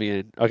 At Okay. the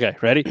beginning. Okay,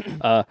 ready?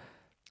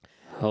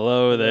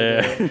 Hello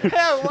there.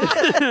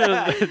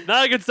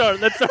 Not a good start.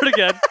 Let's start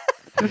again.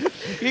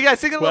 You guys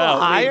sing a little Wow.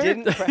 We higher?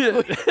 didn't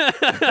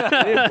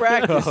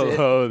practice it.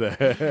 Hello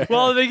there.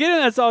 Well, the beginning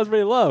of that song was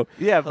pretty low.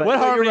 Yeah, but What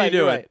you're harmony are right, you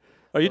you're doing? right.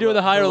 Are you doing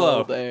the high or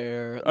low?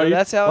 There. Are you-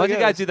 That's how why it don't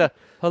goes. you guys do the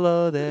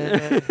hello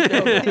there?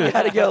 No, you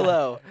gotta go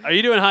low. Are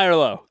you doing high or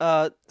low?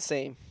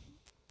 Same.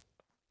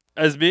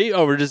 As me?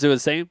 Oh, we're just doing the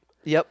same?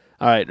 Yep.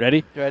 All right,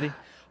 ready? You ready?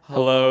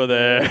 Hello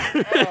there.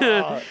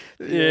 Oh,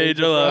 The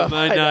angel of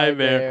my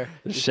nightmare.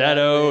 The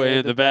shadow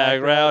in the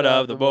background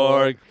of the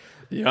morgue.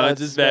 The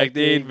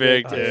unsuspecting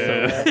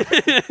victim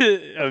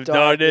of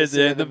darkness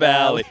in the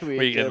valley.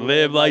 We can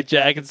live like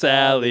Jack and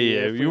Sally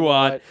if you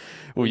want.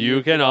 Well,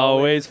 you can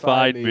always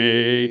find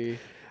me.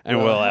 And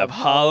we'll have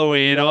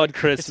Halloween on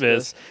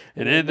Christmas.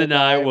 And in the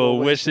night we'll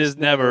wish this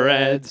never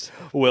ends.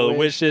 We'll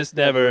wish this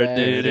never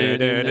ends.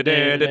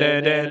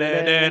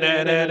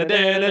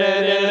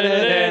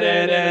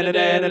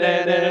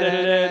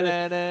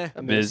 I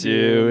miss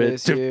you.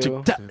 Miss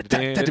you.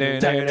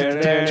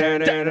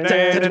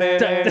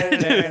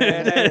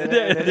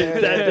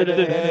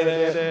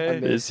 I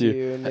miss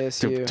you.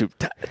 Miss you.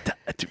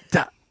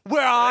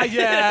 Where are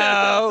you?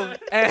 And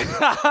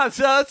I'm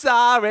so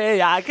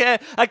sorry. I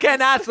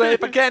cannot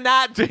sleep. I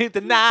cannot dream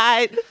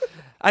tonight.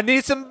 I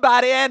need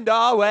somebody, and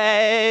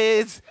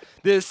always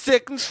this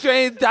sick and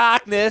strange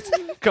darkness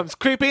comes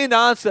creeping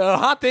on, so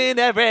haunting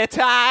every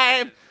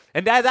time.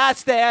 And as I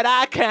stared,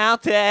 I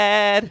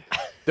counted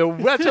the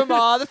webs from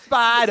all the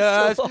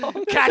spiders,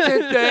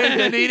 catching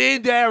things and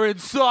eating their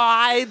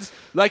insides,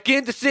 like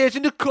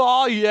indecision to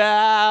call you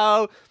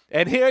out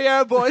and hear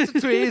your voice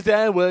of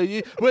treason. Will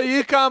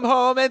you come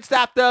home and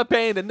stop the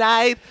pain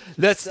tonight?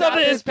 Let's stop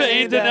this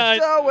pain tonight.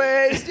 Don't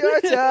waste your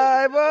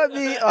time on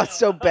me. Oh, it's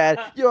so bad.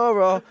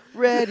 You're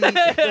already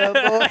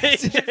the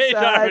voice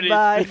inside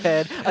my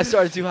head. I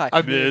started too high.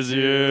 I miss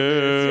you.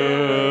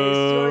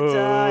 Waste your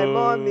time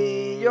on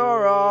me.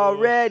 You're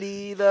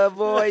already the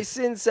voice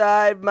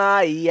inside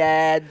my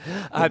head.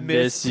 I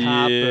miss Topper.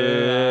 I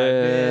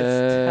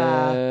miss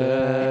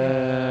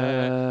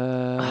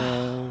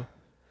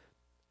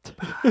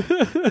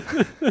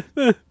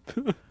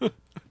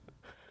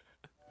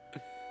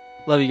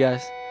Love you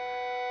guys.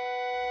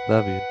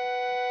 Love you.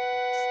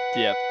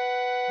 Yep.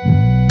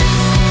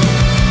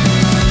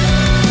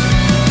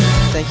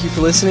 Thank you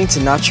for listening to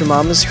Not Your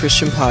Mama's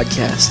Christian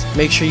Podcast.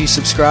 Make sure you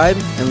subscribe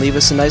and leave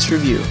us a nice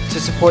review. To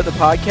support the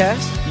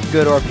podcast, you can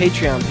go to our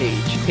Patreon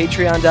page,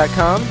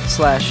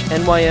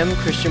 patreon.com/NYM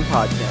Christian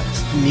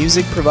Podcast.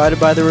 Music provided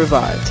by The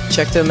Revived.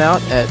 Check them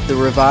out at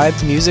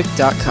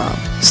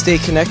therevivedmusic.com. Stay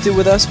connected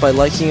with us by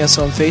liking us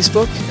on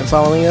Facebook and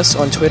following us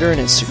on Twitter and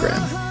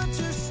Instagram.